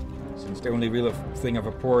 Since the only real thing of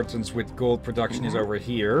importance with gold production is over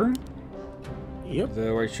here. Yep.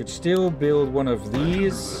 Though I should still build one of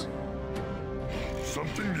these.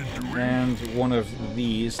 Something to do. And one of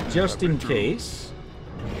these, just in case.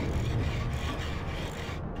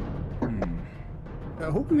 I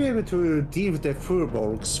hope we'll be able to deal with the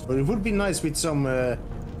furbolgs, but it would be nice with some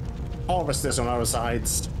harvesters on our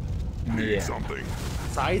sides. Yeah. Something.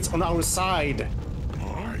 Sides on our side.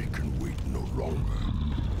 I can wait no longer.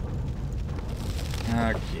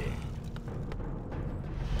 Okay.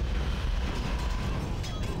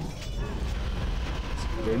 So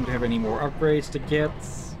we don't have any more upgrades to get.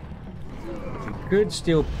 We could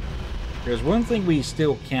still... There's one thing we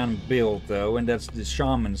still can build, though, and that's the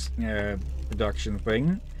shaman's production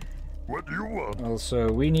thing. What do you want?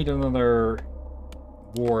 Also, we need another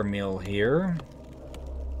war mill here.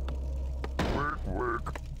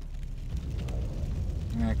 Work.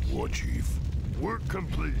 Okay. War chief. Work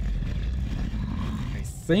complete. I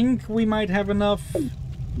think we might have enough. I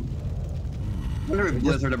wonder if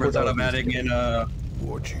Blizzard ever thought of adding in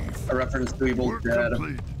War chief. a reference to Evil Work Dead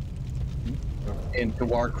complete. into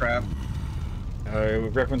Warcraft.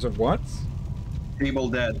 Reference of what? Evil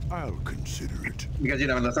Dead. I'll consider it. Because, you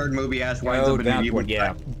know, in the third movie, Ash winds Oh, up in that Evil one,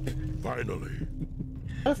 yeah. Finally.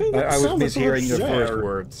 I think I was sounded mishearing the so first rare.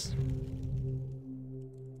 words.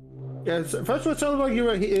 Yeah, first it sounded like you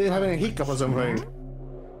were having a hiccup or something.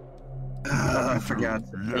 I forgot.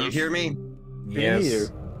 Can you hear me?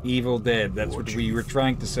 Yes. Evil Dead, that's what we were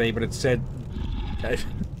trying to say, but it said...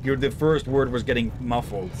 the first word was getting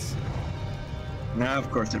muffled. No,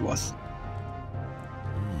 of course it was.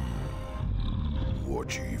 War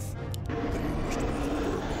chief. Then you must be the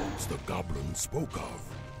furbolgs the goblin spoke of.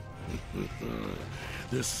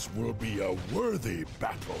 This will be a worthy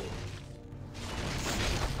battle.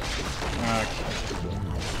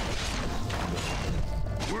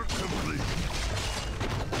 Work complete.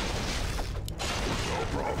 No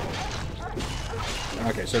problem.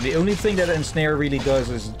 Okay, so the only thing that Ensnare really does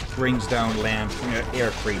is brings down land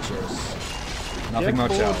air creatures. Nothing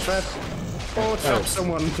much else. Or trap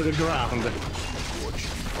someone to the ground.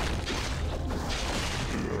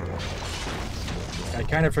 I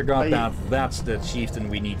kind of forgot that that's the chieftain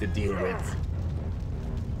we need to deal with.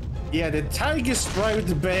 Yeah, the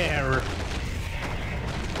tiger-striped bear.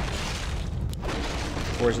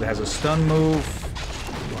 Of course, it has a stun move.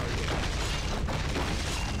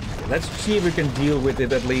 Let's see if we can deal with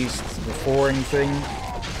it at least before anything.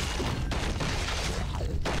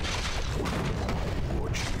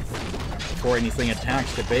 Before anything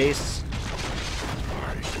attacks the base.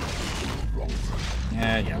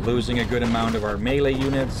 Yeah, losing a good amount of our melee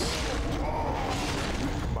units.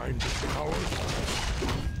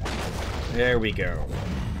 There we go.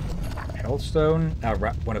 Hellstone.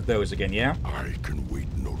 One of those again, yeah? I can wait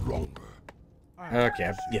no longer.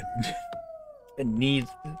 Okay, yeah.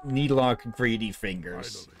 Needlock greedy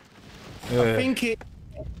fingers. I think it...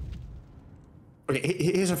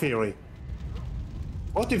 Okay, here's a theory.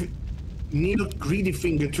 What if Needlock Greedy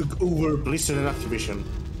Finger took over Blizzard and Activision?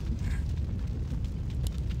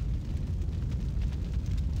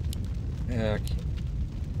 Okay.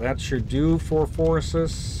 That should do for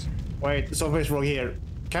forces. Wait, something's wrong here.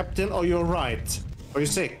 Captain, are you alright? Are you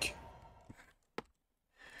sick?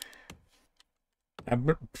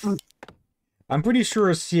 I'm pretty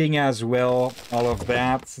sure, seeing as well all of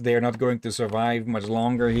that, they're not going to survive much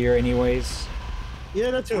longer here anyways.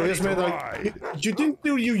 Yeah, that's true. Just meant like, you didn't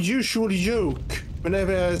do your usual joke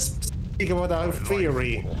whenever I speak about our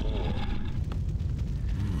theory.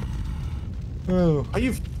 Oh. Are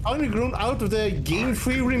you finally grown out of the game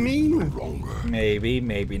theory meme? Maybe,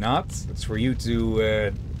 maybe not. It's for you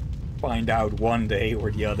to find out one day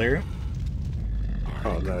or the other.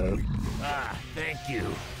 Oh no. Thank you.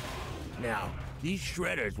 Now, these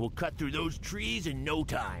shredders will cut through those trees in no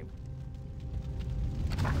time.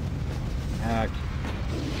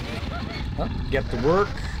 Get to work.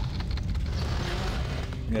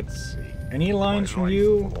 Let's see. Any lines from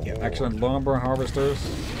you? Yeah, excellent lumber harvesters.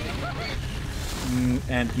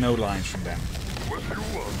 And no lines from them.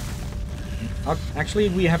 Actually,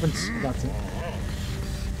 we haven't gotten...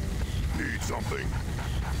 Need something.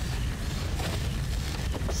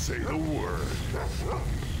 Say the word.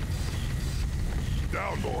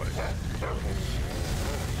 Down, boy.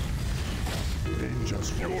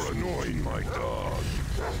 You're annoying my dog.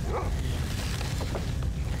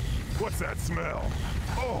 What's that smell?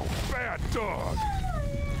 Oh, bad dog.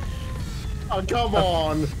 Oh, come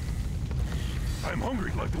on. I'm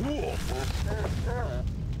hungry like the wolf.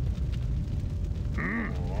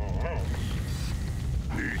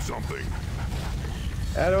 Need something.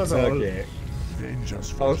 That was okay.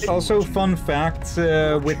 Also, fun fact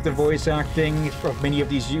with the voice acting of many of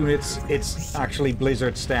these units, it's actually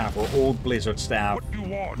Blizzard staff or old Blizzard staff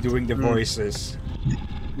doing the voices.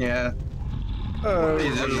 Yeah. He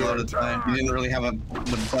didn't really have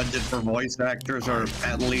the budget for voice actors, or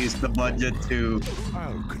at least the budget to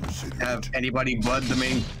have anybody but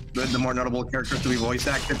the more notable characters to be voice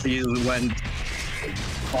acted. He usually went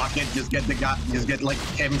pocket, just get like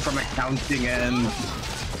Tim from accounting and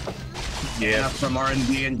from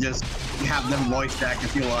R&D, and just have them voice act a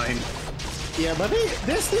few lines. Yeah, but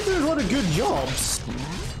they still do a lot of good jobs.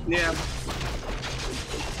 Yeah.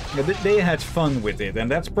 Yeah, they had fun with it, and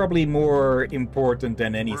that's probably more important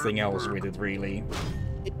than anything else with it, really.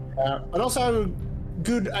 And also have a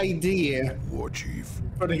good idea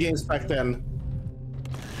for the games back then.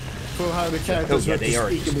 For how the characters were to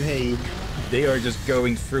speak and behave. They are just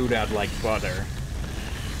going through that like butter.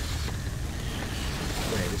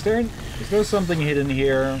 Wait, is there something hidden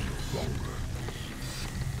here?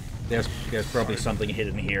 There's probably something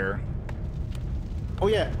hidden here. Oh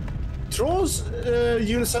yeah. Trolls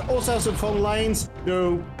units also have some fun lines,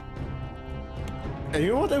 though. And you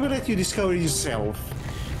know what? I will let you discover yourself.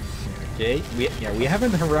 Okay, we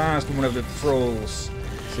haven't harassed one of the trolls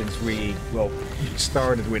since we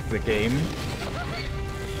started with the game.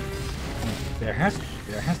 There has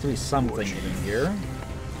to be something in here,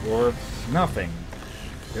 or nothing.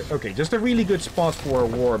 Okay, just a really good spot for a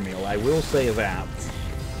war meal. I will say that.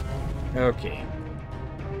 Okay,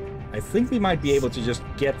 I think we might be able to just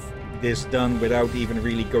get this done without even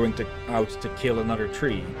really going out to kill another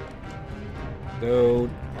tree. Though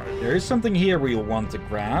there is something here we'll want to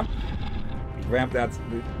grab. We grabbed that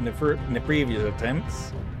in the previous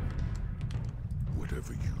attempts.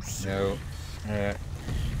 Whatever you say. No,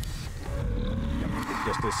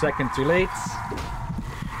 just a second too late.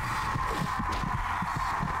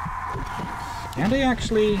 And they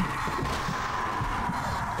actually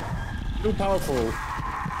too powerful.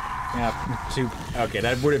 Yeah, okay,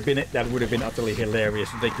 that would have been utterly hilarious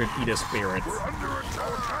if they could eat a spirit.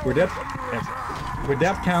 Would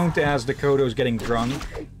that count as the Kodos getting drunk?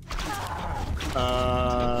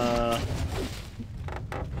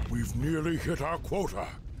 We've nearly hit our quota.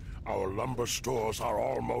 Our lumber stores are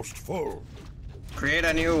almost full. Create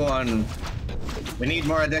a new one. We need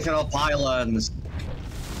more additional pylons.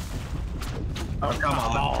 Oh, come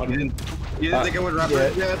on. You didn't think it would wrap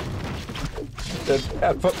it yet?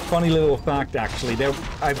 A funny little fact, actually.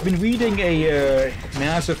 I've been reading a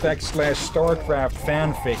Mass Effect / StarCraft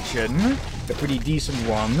fan fiction, a pretty decent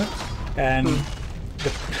one, and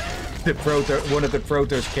one of the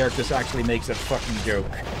Protoss characters actually makes that fucking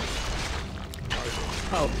joke.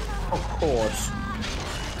 Oh, of course.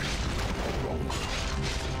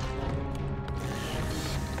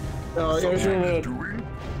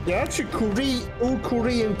 There are actually old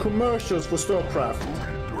Korean commercials for StarCraft.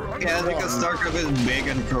 Yeah, because StarCraft is big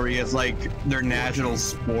in Korea. It's like their national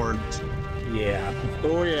sport. Yeah.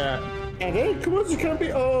 Oh yeah. And then commercials can be,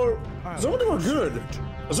 some of them are good.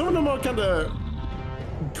 Some of them are kind of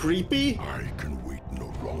creepy. I can wait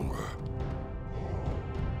no longer.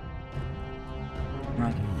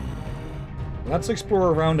 Right. Let's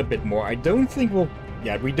explore around a bit more. I don't think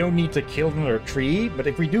we don't need to kill another tree, but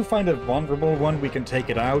if we do find a vulnerable one, we can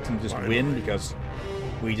take it out and just win, because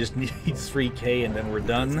we just need 3k and then we're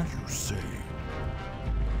done. You say.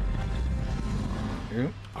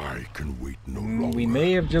 I can wait no longer. We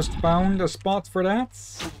may have just found a spot for that.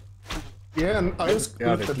 Yeah, and I was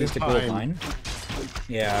good at this gold mine.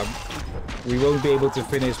 Yeah, we won't be able to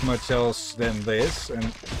finish much else than this.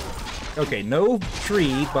 And okay, no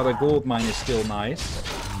tree, but a gold mine is still nice.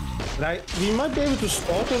 We might be able to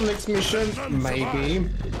start on the next mission, maybe.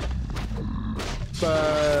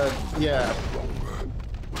 But yeah.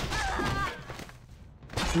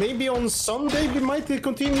 maybe on Sunday we might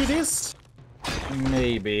continue this?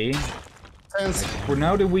 Maybe. Since For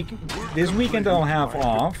now, this weekend I'll have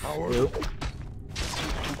off.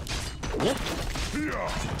 Yep.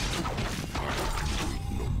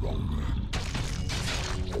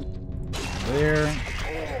 There.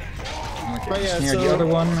 Okay, yeah, snare so the other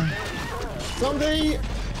one. Someday,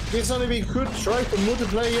 this Sunday we could try to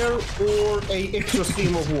multiplayer or a extra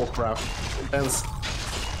stream of Warcraft. And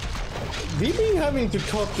we've been having to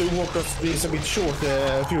cut the Warcraft streams a bit short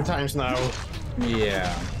a few times now.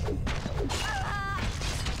 Yeah.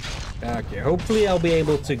 Okay, hopefully I'll be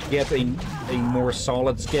able to get a more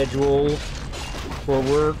solid schedule for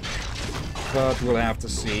work, but we'll have to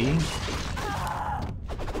see.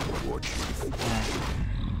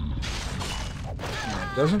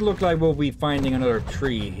 Doesn't look like we'll be finding another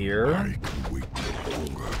tree here.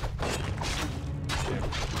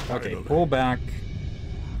 Okay, pull back.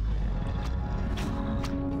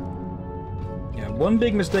 Yeah, one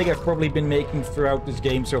big mistake I've probably been making throughout this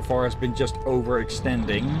game so far has been just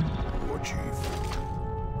overextending.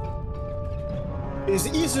 It's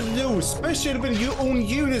easy to do, especially when your own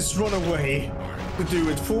units run away to do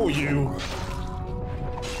it for you.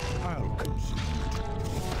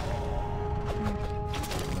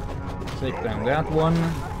 Take down that one.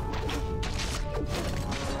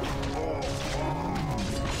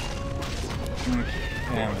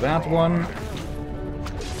 And that one.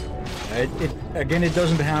 Again, it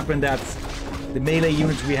doesn't happen that the melee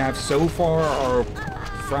units we have so far are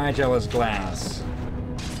fragile as glass.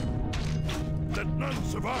 Let none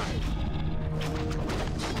survive.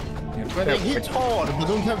 But they hit hard, but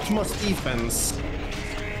don't have too much defense.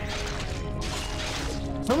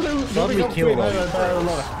 Some of them Probably kill them. a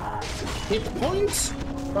lot of hit points.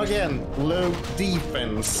 Again, low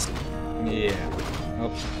defense. Yeah.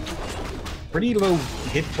 Well, pretty low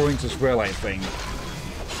hit points as well, I think.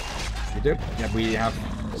 We do? Yeah, we have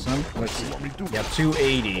some. Let's see. Yeah,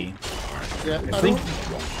 280. Yeah, I think.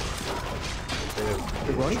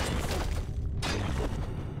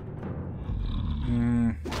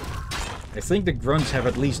 I think the grunts have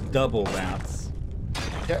at least double that.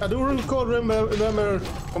 Yeah, I do remember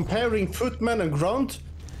comparing Footman and Grunt.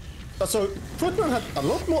 So Footman had a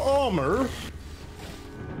lot more armor,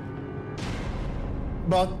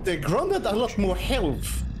 but the Grunt had a lot more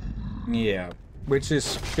health. Yeah, which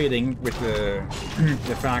is fitting with the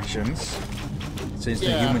the factions, since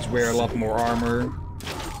the humans wear a lot more armor.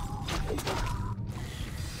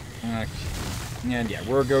 And yeah,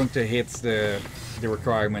 we're going to hit the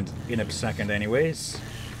requirement in a second anyways.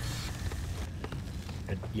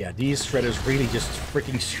 And yeah, these shredders really just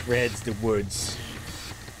freaking shreds the woods.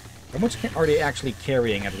 How much are they actually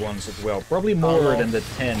carrying at once as well? Probably more than the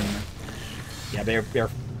 10. Yeah, they're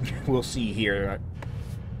we'll see here.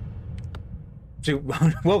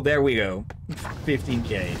 Well, there we go.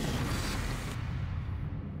 15k.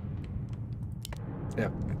 Yeah,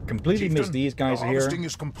 completely Chieftain, missed these guys the here. harvesting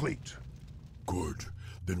is complete. Good.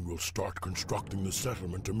 Then we'll start constructing the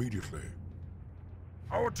settlement immediately.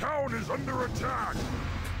 Our town is under attack!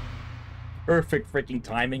 Perfect freaking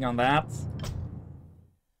timing on that.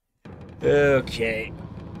 Okay.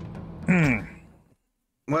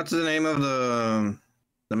 What's the name of the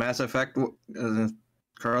Mass Effect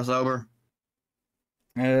crossover?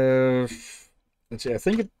 Let's see. I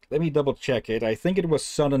think let me double check it. I think it was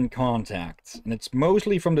Sudden Contact, and it's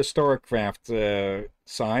mostly from the StarCraft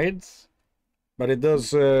side, but it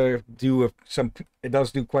does do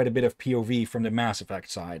quite a bit of POV from the Mass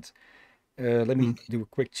Effect side. Let me do a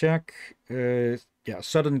quick check. Yeah,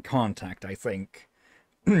 Sudden Contact, I think.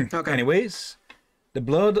 Okay. Anyways, the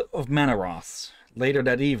blood of Manaroth. Later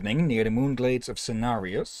that evening, near the moonglades of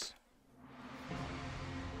Cenarius.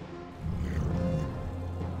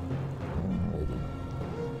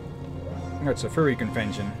 It's a furry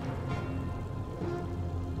convention.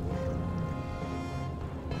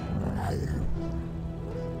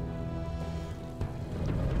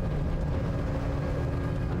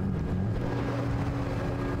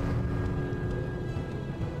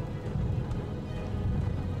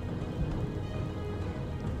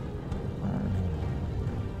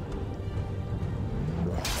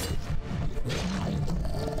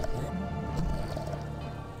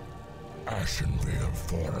 Ashenvale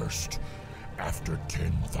Forest. After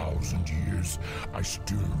 10,000 years, I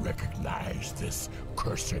still recognize this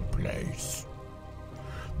cursed place.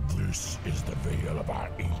 This is the veil of our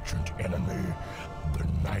ancient enemy, the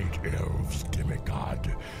Night Elves'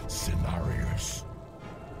 demigod, Cenarius.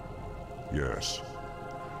 Yes.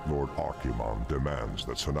 Lord Archimonde demands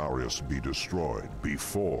that Cenarius be destroyed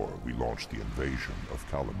before we launch the invasion of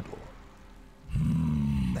Kalimdor.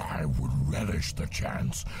 I would relish the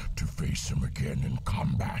chance to face him again in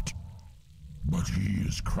combat. But he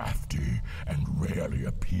is crafty and rarely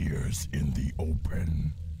appears in the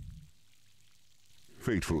open.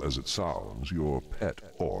 Fateful as it sounds, your pet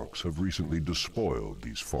orcs have recently despoiled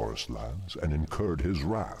these forest lands and incurred his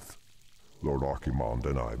wrath. Lord Archimond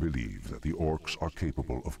and I believe that the orcs are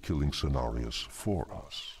capable of killing Cenarius for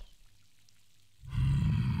us.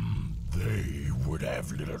 They would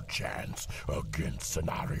have little chance against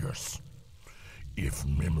Cenarius. If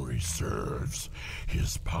memory serves,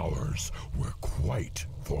 his powers were quite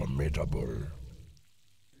formidable.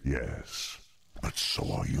 Yes, but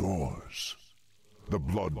so are yours. The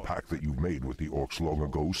blood pact that you made with the orcs long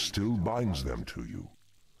ago still binds them to you.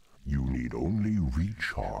 You need only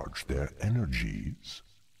recharge their energies.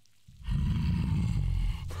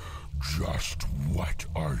 Just what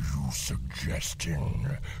are you suggesting,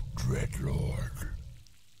 Dreadlord?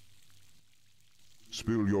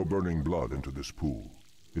 Spill your burning blood into this pool.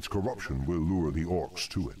 Its corruption will lure the orcs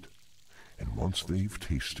to it. And once they've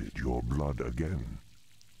tasted your blood again,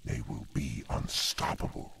 they will be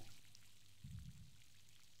unstoppable.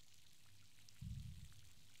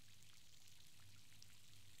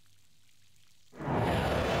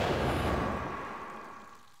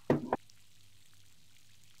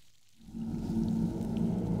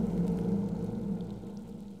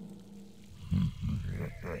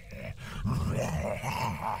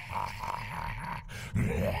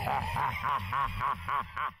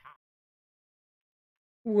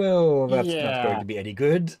 Well, that's not going to be any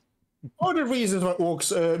good. What are the reasons why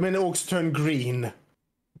many orcs turn green?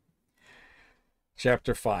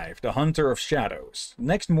 Chapter 5, The Hunter of Shadows.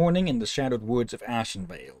 Next morning in the shadowed woods of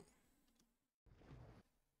Ashenvale.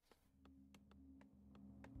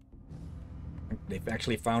 They've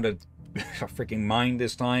actually found a freaking mine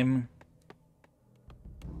this time.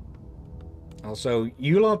 Also,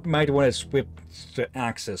 you lot might want to switch to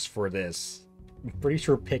axes for this. I'm pretty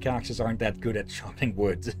sure pickaxes aren't that good at chopping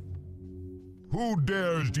wood. Who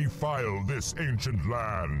dares defile this ancient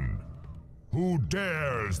land? Who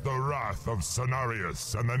dares the wrath of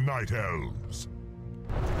Cenarius and the Night Elves?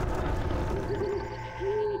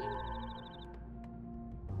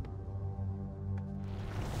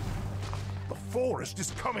 The forest is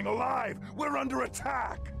coming alive! We're under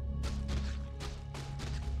attack!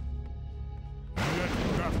 Let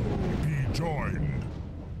battle be joined.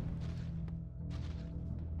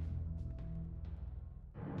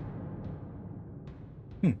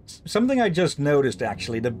 Something I just noticed,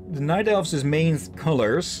 actually. The Night Elves' main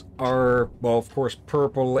colors are, well, of course,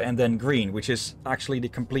 purple and then green, which is actually the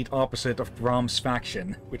complete opposite of Grom's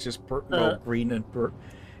faction, which is green and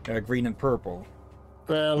purple.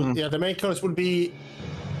 Well, yeah, the main colors would be,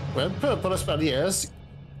 well, purple as well, yes.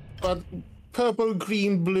 But purple,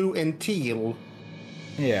 green, blue, and teal.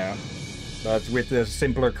 Yeah, but with the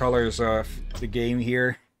simpler colors of the game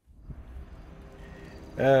here.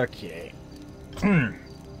 Okay.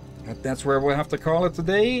 That's where we'll have to call it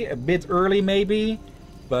today. A bit early, maybe,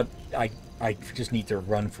 but I just need to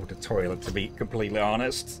run for the toilet, to be completely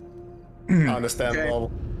honest.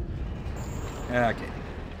 Understandable. Okay.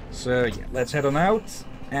 So, yeah, let's head on out.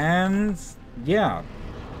 And, yeah.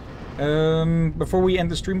 Before we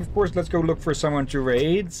end the stream, of course, let's go look for someone to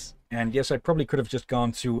raid. And yes, I probably could have just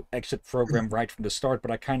gone to exit program right from the start,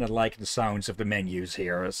 but I kind of like the sounds of the menus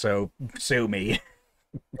here, so sue me.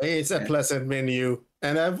 It's a pleasant menu.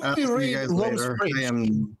 And I've already you guys later. I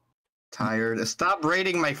am tired. Stop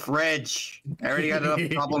raiding my fridge. I already got enough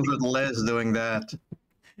problems with Liz doing that.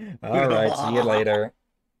 Alright, see you later.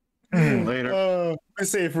 Later. Be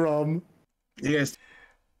safe, Rom. Yes.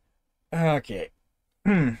 Okay.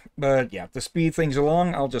 But yeah, to speed things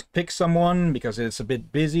along, I'll just pick someone because it's a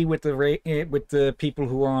bit busy with the people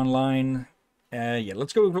who are online. Yeah,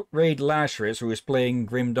 let's go raid Lazarus, who is playing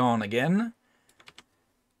Grim Dawn again.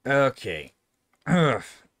 Okay. Oh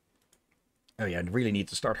yeah, I really need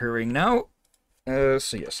to start hurrying now.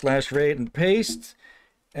 So yeah, /raid and paste.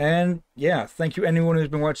 And yeah, thank you anyone who's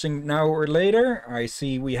been watching now or later. I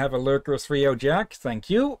see we have a lurker 3-0 Jack, thank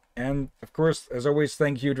you. And of course, as always,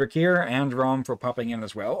 thank you Drakir and Rom for popping in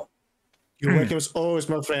as well. You're welcome as always,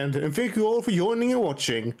 my friend. And thank you all for joining and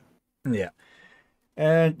watching. Yeah.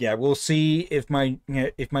 And yeah, we'll see if my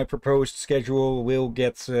proposed schedule will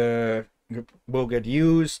get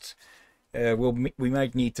used. We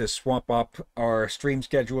might need to swap up our stream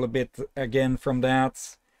schedule a bit again from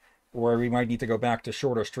that, or we might need to go back to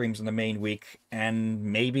shorter streams in the main week and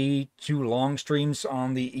maybe 2 long streams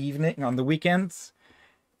on the weekends.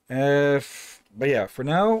 But yeah, for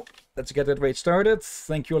now, let's get that raid started.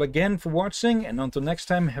 Thank you all again for watching, and until next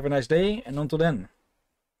time, have a nice day, and until then.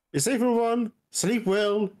 Be safe, everyone. Sleep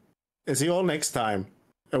well, and see you all next time.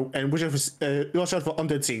 Oh, and watch out for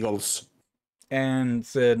undead seagulls. And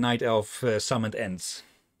Night Elf summoned ends.